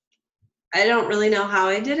 I don't really know how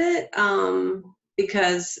I did it,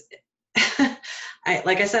 because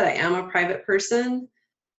like I said, I am a private person,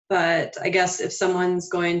 but I guess if someone's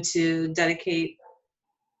going to dedicate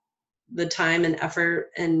the time and effort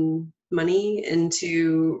and money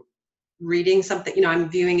into reading something, you know, I'm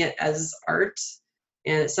viewing it as art,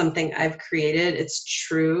 and it's something I've created. It's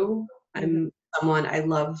true. I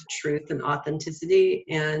love truth and authenticity.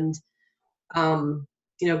 And,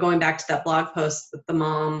 you know, going back to that blog post with the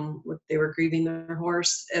mom, they were grieving their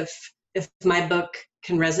horse. If my book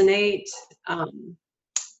can resonate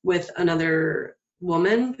with another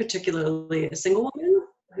woman, particularly a single woman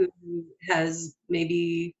who has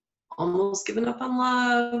maybe almost given up on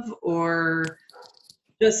love, or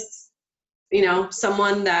just, you know,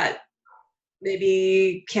 someone that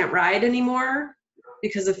maybe can't ride anymore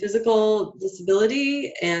because of physical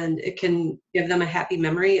disability, and it can give them a happy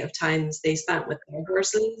memory of times they spent with their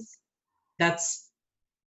horses. That's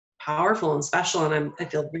powerful and special, and I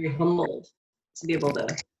feel very humbled to be able to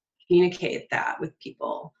communicate that with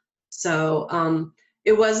people. So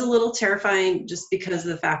it was a little terrifying, just because of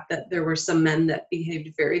the fact that there were some men that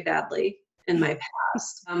behaved very badly in my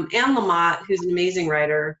past. Anne Lamott, who's an amazing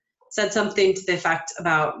writer, said something to the effect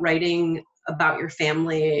about writing about your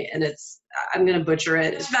family, and I'm going to butcher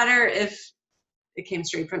it. It's better if it came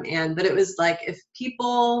straight from Anne, but it was like, if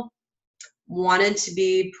people wanted to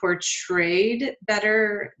be portrayed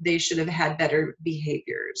better, they should have had better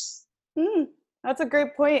behaviors. That's a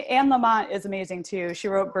great point. Anne Lamott is amazing too. She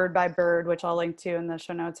wrote Bird by Bird, which I'll link to in the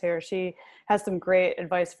show notes here. She has some great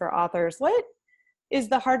advice for authors. is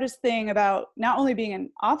the hardest thing about not only being an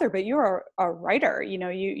author, but you're a writer? You know,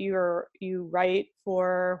 you write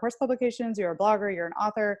for horse publications, you're a blogger, you're an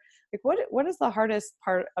author. Like what is the hardest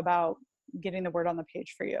part about getting the word on the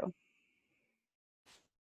page for you?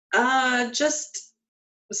 Just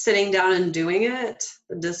sitting down and doing it,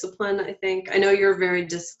 the discipline, I think. I know you're very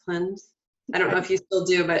disciplined. I don't know if you still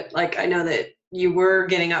do, but like I know that you were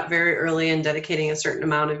getting up very early and dedicating a certain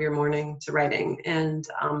amount of your morning to writing. And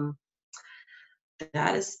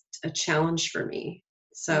that is a challenge for me.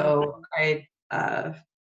 So I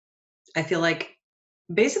feel like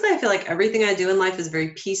I feel like everything I do in life is very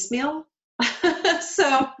piecemeal.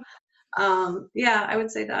 So yeah, I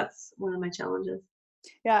would say that's one of my challenges.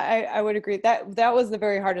 Yeah, I would agree. That was the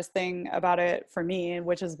very hardest thing about it for me,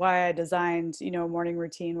 which is why I designed, you know, a morning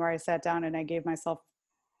routine where I sat down and I gave myself,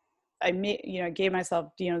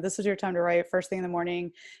 this is your time to write first thing in the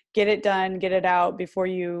morning, get it done, get it out before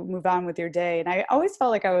you move on with your day. And I always felt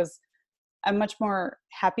like I'm much more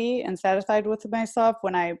happy and satisfied with myself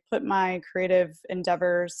when I put my creative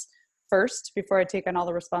endeavors first before I take on all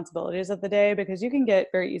the responsibilities of the day, because you can get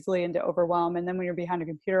very easily into overwhelm. And then when you're behind a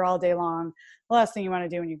computer all day long, the last thing you want to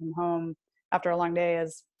do when you come home after a long day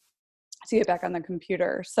is to get back on the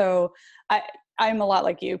computer. So I'm a lot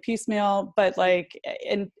like you, piecemeal, but like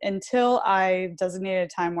until I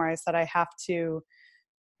designated a time where I said I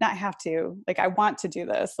want to do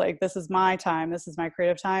this, like this is my time, this is my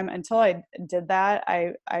creative time. Until I did that,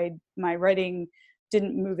 my writing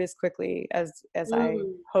didn't move as quickly as I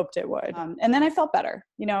hoped it would. And then I felt better.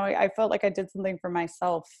 You know, I felt like I did something for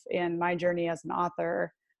myself in my journey as an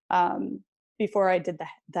author before I did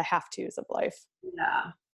the have-tos of life.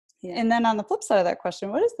 Yeah. And then on the flip side of that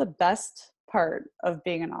question, what is the best part of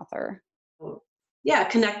being an author? Yeah,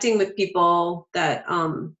 connecting with people that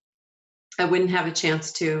I wouldn't have a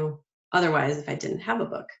chance to otherwise if I didn't have a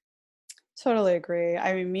book. Totally agree.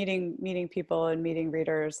 I mean, meeting people and meeting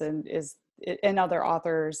readers and other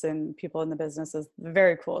authors and people in the business is the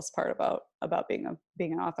very coolest part about being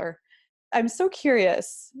an author. I'm so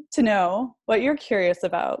curious to know what you're curious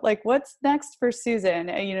about. Like, what's next for Susan?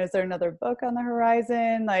 You know, is there another book on the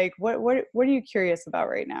horizon? Like, what are you curious about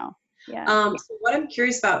right now? Yeah. So what I'm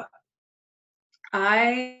curious about,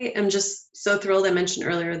 I am just so thrilled. I mentioned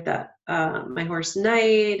earlier that my horse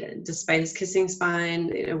Knight, despite his kissing spine,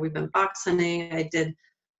 you know, we've been fox hunting. I did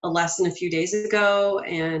a lesson a few days ago,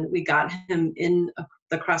 and we got him in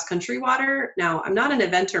the cross country water. Now, I'm not an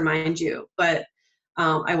eventer, mind you, but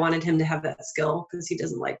I wanted him to have that skill because he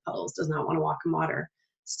doesn't like puddles, does not want to walk in water.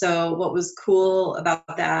 So what was cool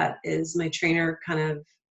about that is my trainer kind of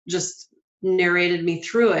just narrated me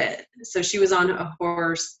through it. So she was on a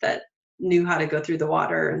horse that knew how to go through the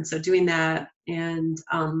water. And so doing that, and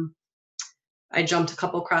I jumped a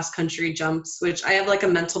couple cross country jumps, which I have like a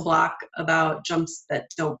mental block about jumps that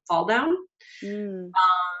don't fall down.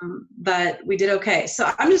 But we did okay.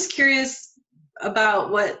 So I'm just curious about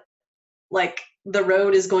what like the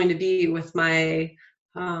road is going to be with my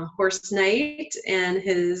horse Knight and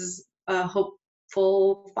his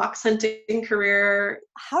hopeful fox hunting career.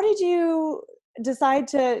 How did you decide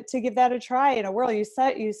to give that a try in a whirl? You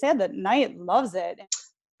said that Knight loves it.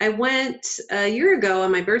 I went a year ago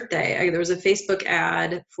on my birthday. There was a Facebook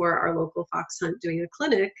ad for our local fox hunt doing a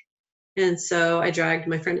clinic. And so I dragged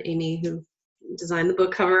my friend Amy, who designed the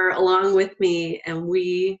book cover, along with me, and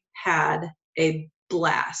we had a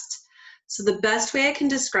blast. So the best way I can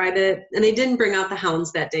describe it, and they didn't bring out the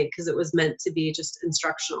hounds that day because it was meant to be just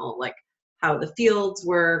instructional, like how the fields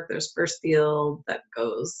work. There's first field that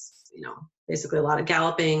goes, you know, basically a lot of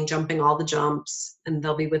galloping, jumping all the jumps, and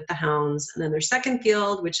they'll be with the hounds. And then there's second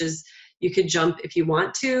field, which is you could jump if you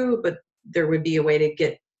want to, but there would be a way to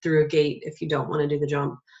get through a gate if you don't want to do the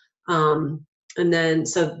jump. And then,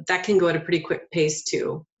 so that can go at a pretty quick pace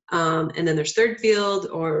too. And then there's third field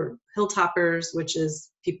or hilltoppers, which is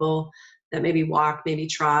people that maybe walk, maybe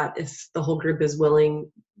trot, if the whole group is willing,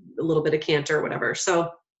 a little bit of canter or whatever. So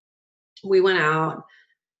we went out,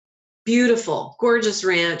 beautiful, gorgeous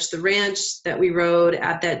ranch. The ranch that we rode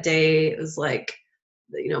at that day was like,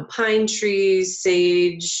 you know, pine trees,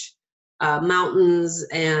 sage, mountains,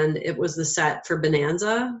 and it was the set for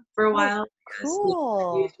Bonanza for a while.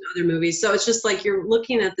 Cool. Other movies. So it's just like you're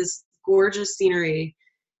looking at this gorgeous scenery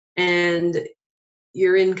and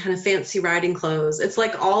you're in kind of fancy riding clothes. It's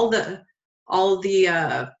like all the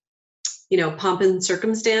you know, pomp and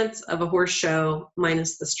circumstance of a horse show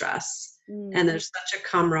minus the stress. And there's such a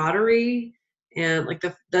camaraderie. And like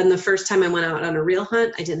then the first time I went out on a real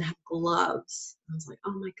hunt, I didn't have gloves. I was like,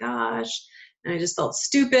 oh my gosh. And I just felt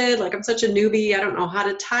stupid. Like I'm such a newbie. I don't know how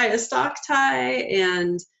to tie a stock tie.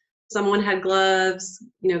 And someone had gloves,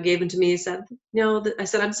 gave them to me, said, I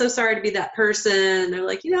said, I'm so sorry to be that person. And they're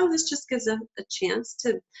like, this just gives a chance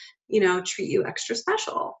to, treat you extra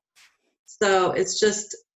special. So it's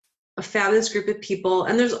just a fabulous group of people.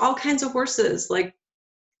 And there's all kinds of horses, like,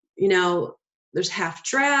 there's half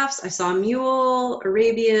drafts. I saw a mule,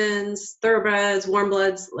 Arabians, thoroughbreds, warm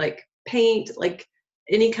bloods, like paint, like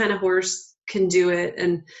any kind of horse can do it.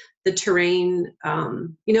 And the terrain, I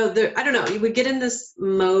don't know, you would get in this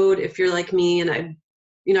mode if you're like me. And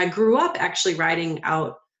I grew up actually riding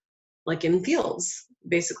out like in fields,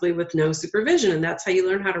 basically with no supervision. And that's how you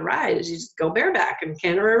learn how to ride, is you just go bareback and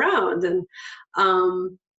canter around. And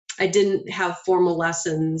I didn't have formal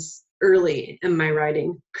lessons early in my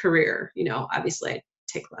riding career. Obviously I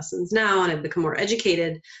take lessons now and I've become more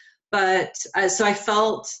educated. But so I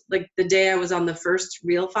felt like the day I was on the first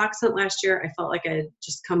real fox hunt last year, I felt like I had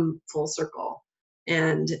just come full circle.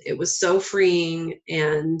 And it was so freeing.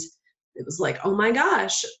 And it was like, oh my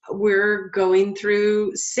gosh, we're going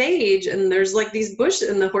through sage and there's like these bushes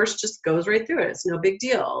and the horse just goes right through it. It's no big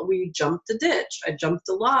deal. We jumped a ditch. I jumped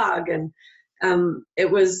a log. And it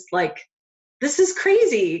was like, this is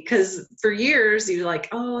crazy, because for years you're like,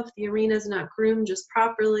 oh, if the arena's not groomed just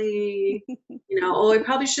properly, I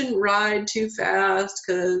probably shouldn't ride too fast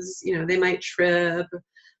because, they might trip.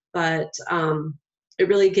 But it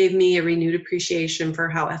really gave me a renewed appreciation for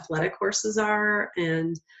how athletic horses are.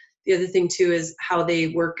 And the other thing too is how they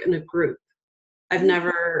work in a group. I've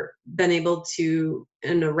never been able to,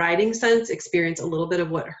 in a riding sense, experience a little bit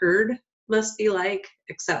of what herd must be like,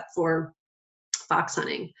 except for fox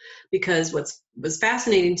hunting, because what was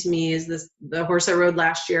fascinating to me is the horse I rode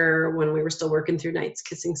last year when we were still working through Knight's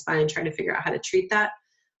Kissing Spine, trying to figure out how to treat that.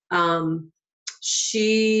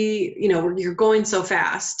 She, you're going so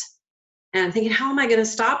fast and I'm thinking, how am I going to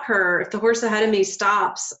stop her? If the horse ahead of me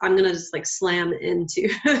stops, I'm going to just like slam into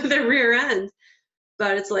the rear end.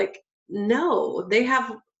 But it's like, no, they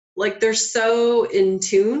have like, they're so in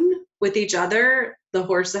tune with each other. The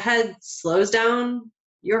horse ahead slows down,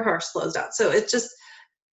 your horse slows down. So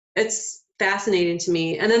it's fascinating to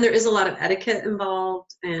me. And then there is a lot of etiquette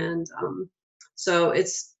involved. And so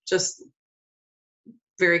it's just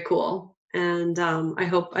very cool. And I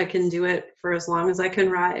hope I can do it for as long as I can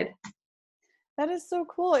ride. That is so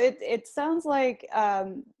cool. It sounds like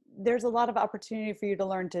there's a lot of opportunity for you to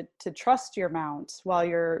learn to trust your mount while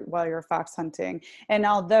you're fox hunting. And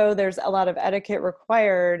although there's a lot of etiquette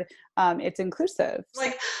required, it's inclusive.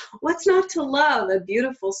 Like, what's not to love? A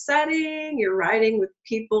beautiful setting, you're riding with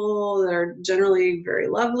people that are generally very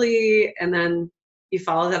lovely, and then you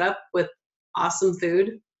follow that up with awesome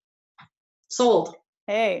food. Sold.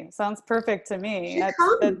 Hey, sounds perfect to me.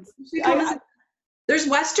 There's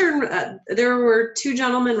Western, there were 2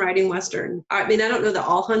 gentlemen riding Western. I mean, I don't know that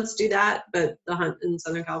all hunts do that, but the hunt in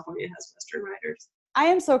Southern California has Western riders. I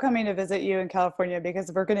am so coming to visit you in California, because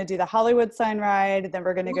we're going to do the Hollywood sign ride, then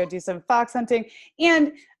we're going to go do some fox hunting.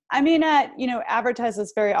 And I may not, advertise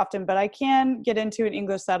this very often, but I can get into an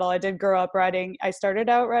English saddle. I did grow up riding. I started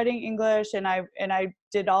out riding English, and I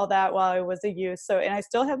did all that while I was a youth. So, and I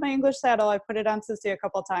still have my English saddle. I put it on Sissy a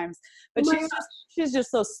couple of times, but she's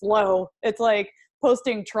just so slow. It's like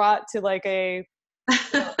posting trot to like a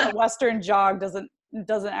Western jog doesn't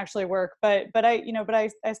actually work, but I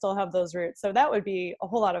still have those roots. So that would be a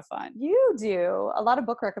whole lot of fun. You do a lot of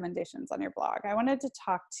book recommendations on your blog. I wanted to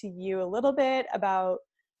talk to you a little bit about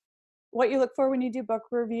what you look for when you do book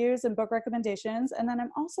reviews and book recommendations. And then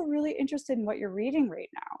I'm also really interested in what you're reading right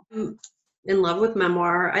now. I'm in love with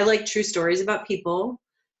memoir. I like true stories about people.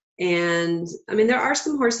 And I mean, there are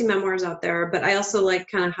some horsey memoirs out there, but I also like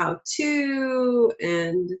kind of how-to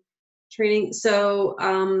and training. So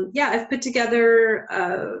I've put together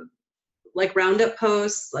like roundup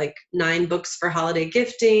posts, like 9 books for holiday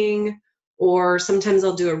gifting, or sometimes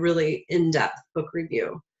I'll do a really in-depth book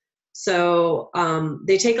review. So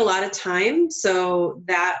they take a lot of time. So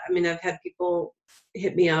I've had people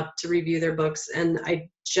hit me up to review their books, and I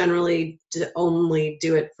generally only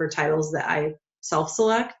do it for titles that I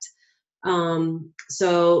self-select.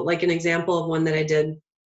 So like an example of one that I did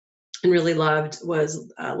and really loved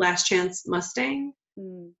was Last Chance Mustang.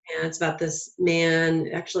 And it's about this man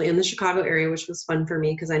actually in the Chicago area, which was fun for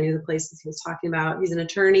me because I knew the places he was talking about. He's an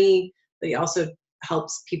attorney, but he also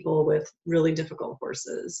helps people with really difficult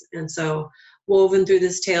horses. And so woven through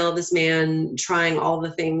this tale of this man trying all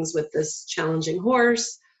the things with this challenging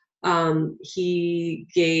horse, he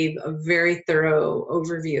gave a very thorough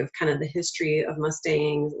overview of kind of the history of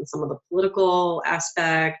Mustangs and some of the political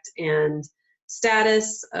aspect and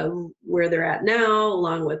status of where they're at now,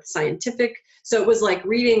 along with scientific. So it was like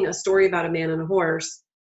reading a story about a man and a horse,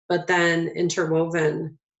 but then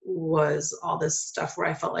interwoven was all this stuff where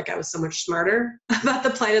I felt like I was so much smarter about the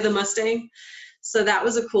plight of the Mustang. So that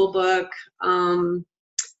was a cool book.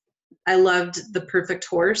 I loved The Perfect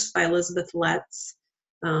Horse by Elizabeth Letts.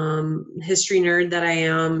 History nerd that I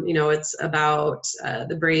am, it's about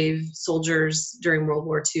the brave soldiers during World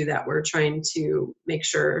War II that were trying to make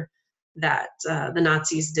sure that the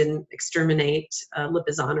Nazis didn't exterminate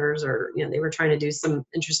Lipizaners, or they were trying to do some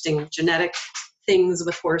interesting genetic things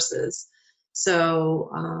with horses. So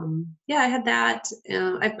I had that.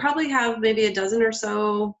 I probably have maybe a dozen or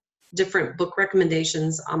so different book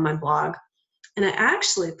recommendations on my blog, and I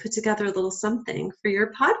actually put together a little something for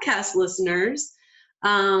your podcast listeners.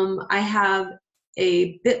 I have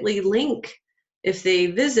a bit.ly link. If they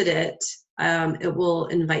visit it, it will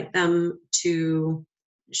invite them to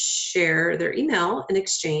share their email in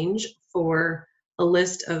exchange for a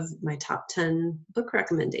list of my top 10 book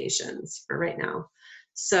recommendations for right now.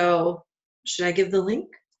 So should I give the link?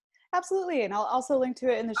 Absolutely. And I'll also link to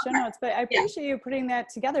it in the show notes, but I appreciate you putting that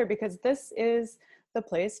together, because this is the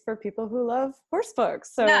place for people who love horse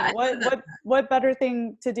books. So what better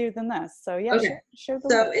thing to do than this? So share the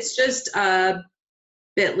link. It's just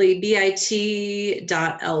bit.ly,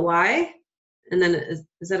 bit.ly, and then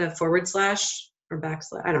is that a forward slash or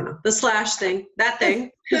backslash? I don't know. The slash thing, that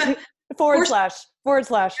thing. forward slash.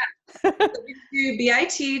 Yeah. So do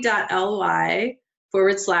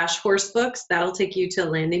bit.ly/horse books. That'll take you to a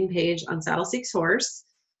landing page on Saddle Seeks Horse.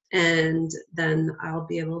 And then I'll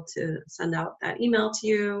be able to send out that email to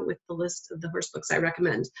you with the list of the horse books I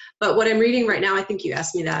recommend. But what I'm reading right now, I think you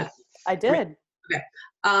asked me that. I did. Okay.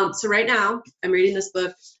 So right now I'm reading this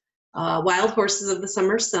book, Wild Horses of the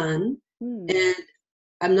Summer Sun. And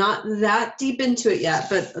I'm not that deep into it yet,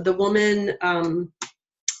 but the woman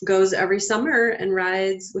goes every summer and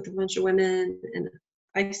rides with a bunch of women in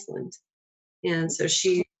Iceland. And so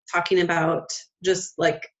she's talking about just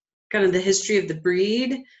like kind of the history of the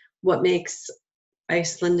breed, what makes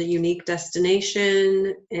Iceland a unique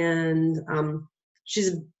destination, and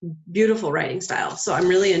she's a beautiful writing style. So I'm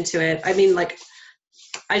really into it. I mean, like,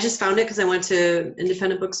 I just found it because I went to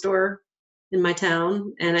independent bookstore in my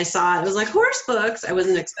town and I saw it. It was like horse books. I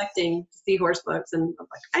wasn't expecting to see horse books, and I'm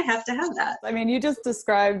like, I have to have that. I mean, you just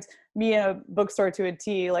described me in a bookstore to a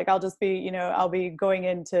T. Like, I'll just be, I'll be going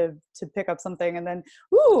in to pick up something, and then,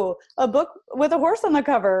 ooh, a book with a horse on the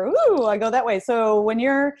cover. Ooh, I go that way. So when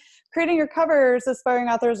you're creating your covers, aspiring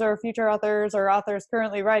authors or future authors or authors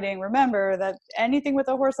currently writing, remember that anything with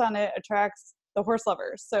a horse on it attracts the horse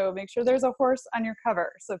lovers. So make sure there's a horse on your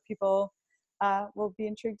cover, so people will be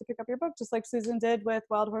intrigued to pick up your book, just like Susan did with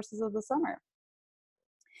Wild Horses of the Summer.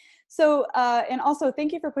 So, and also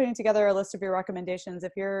thank you for putting together a list of your recommendations.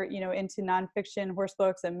 If you're, into nonfiction horse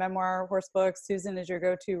books and memoir horse books, Susan is your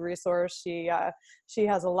go-to resource. She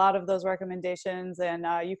has a lot of those recommendations, and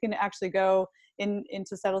you can actually go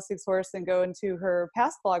into Saddle Seeks Horse and go into her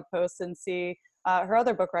past blog posts and see her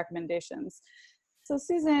other book recommendations. So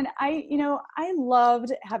Susan, I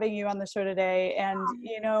loved having you on the show today, and,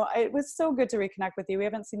 it was so good to reconnect with you. We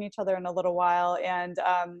haven't seen each other in a little while, and,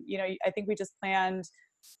 I think we just planned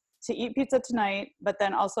to eat pizza tonight, but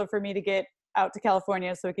then also for me to get out to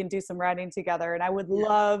California so we can do some riding together. And I would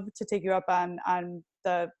love to take you up on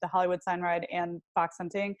the Hollywood sign ride and fox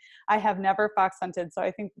hunting. I have never fox hunted, so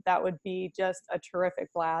I think that would be just a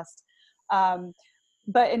terrific blast.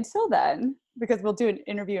 But until then, because we'll do an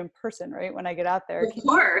interview in person, right, when I get out there. Of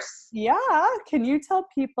course. Can you tell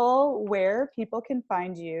people where people can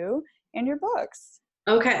find you and your books?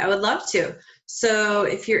 Okay, I would love to. So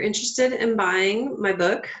if you're interested in buying my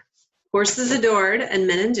book, Horses Adored and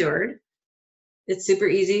Men Endured, it's super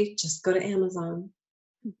easy. Just go to Amazon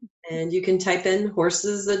and you can type in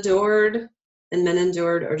Horses Adored and Men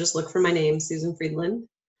Endured, or just look for my name, Susan Friedland.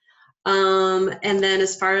 And then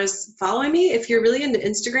as far as following me, if you're really into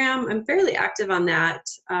Instagram, I'm fairly active on that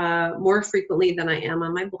more frequently than I am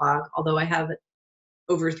on my blog, although I have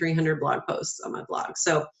over 300 blog posts on my blog.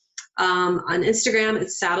 So on Instagram,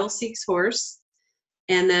 it's Saddle Seeks Horse.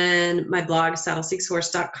 And then my blog,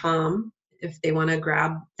 saddleseekshorse.com, if they want to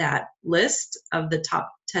grab that list of the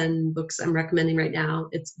top 10 books I'm recommending right now,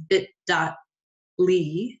 it's bit.ly/horse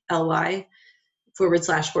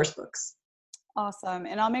books. Awesome.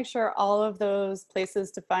 And I'll make sure all of those places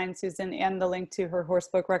to find Susan and the link to her horse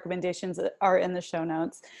book recommendations are in the show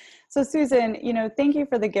notes. So Susan, thank you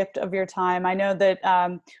for the gift of your time. I know that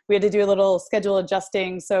we had to do a little schedule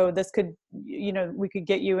adjusting, so this could, we could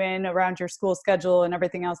get you in around your school schedule and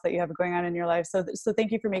everything else that you have going on in your life. So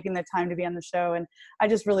thank you for making the time to be on the show. And I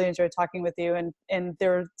just really enjoyed talking with you, and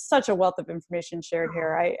there's such a wealth of information shared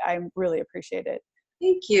here. I really appreciate it.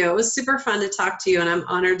 Thank you. It was super fun to talk to you, and I'm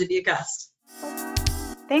honored to be a guest.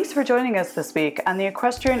 Thanks for joining us this week on the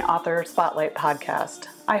Equestrian Author Spotlight podcast.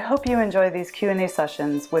 I hope you enjoy these Q&A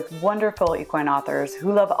sessions with wonderful equine authors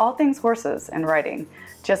who love all things horses and riding,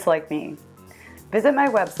 just like me. Visit my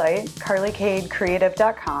website,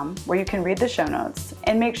 carlycadecreative.com, where you can read the show notes,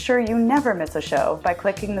 and make sure you never miss a show by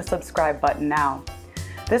clicking the subscribe button now.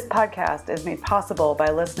 This podcast is made possible by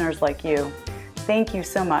listeners like you. Thank you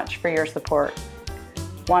so much for your support.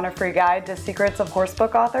 Want a free guide to secrets of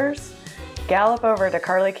horsebook authors? Gallop over to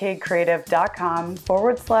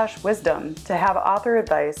carlycadecreative.com/wisdom to have author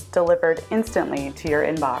advice delivered instantly to your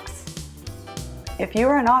inbox. If you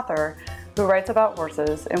are an author who writes about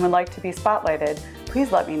horses and would like to be spotlighted,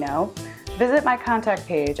 please let me know. Visit my contact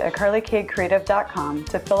page at carlycadecreative.com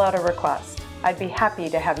to fill out a request. I'd be happy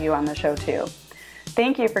to have you on the show too.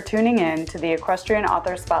 Thank you for tuning in to the Equestrian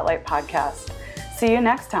Author Spotlight podcast. See you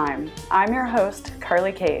next time. I'm your host,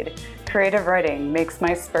 Carly Cade. Creative writing makes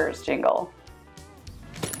my spurs jingle.